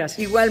 Muchas gracias.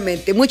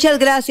 Igualmente, muchas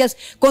gracias.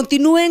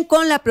 Continúen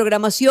con la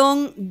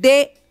programación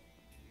de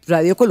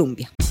Radio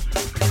Colombia.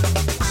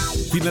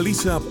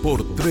 Finaliza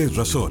por 3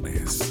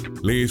 razones.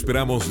 Le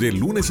esperamos de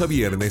lunes a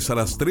viernes a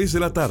las 3 de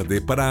la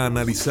tarde para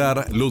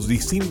analizar los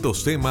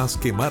distintos temas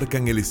que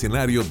marcan el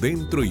escenario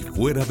dentro y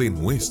fuera de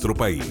nuestro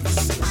país.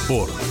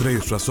 Por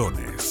 3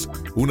 razones.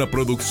 Una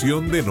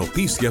producción de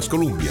Noticias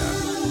Colombia.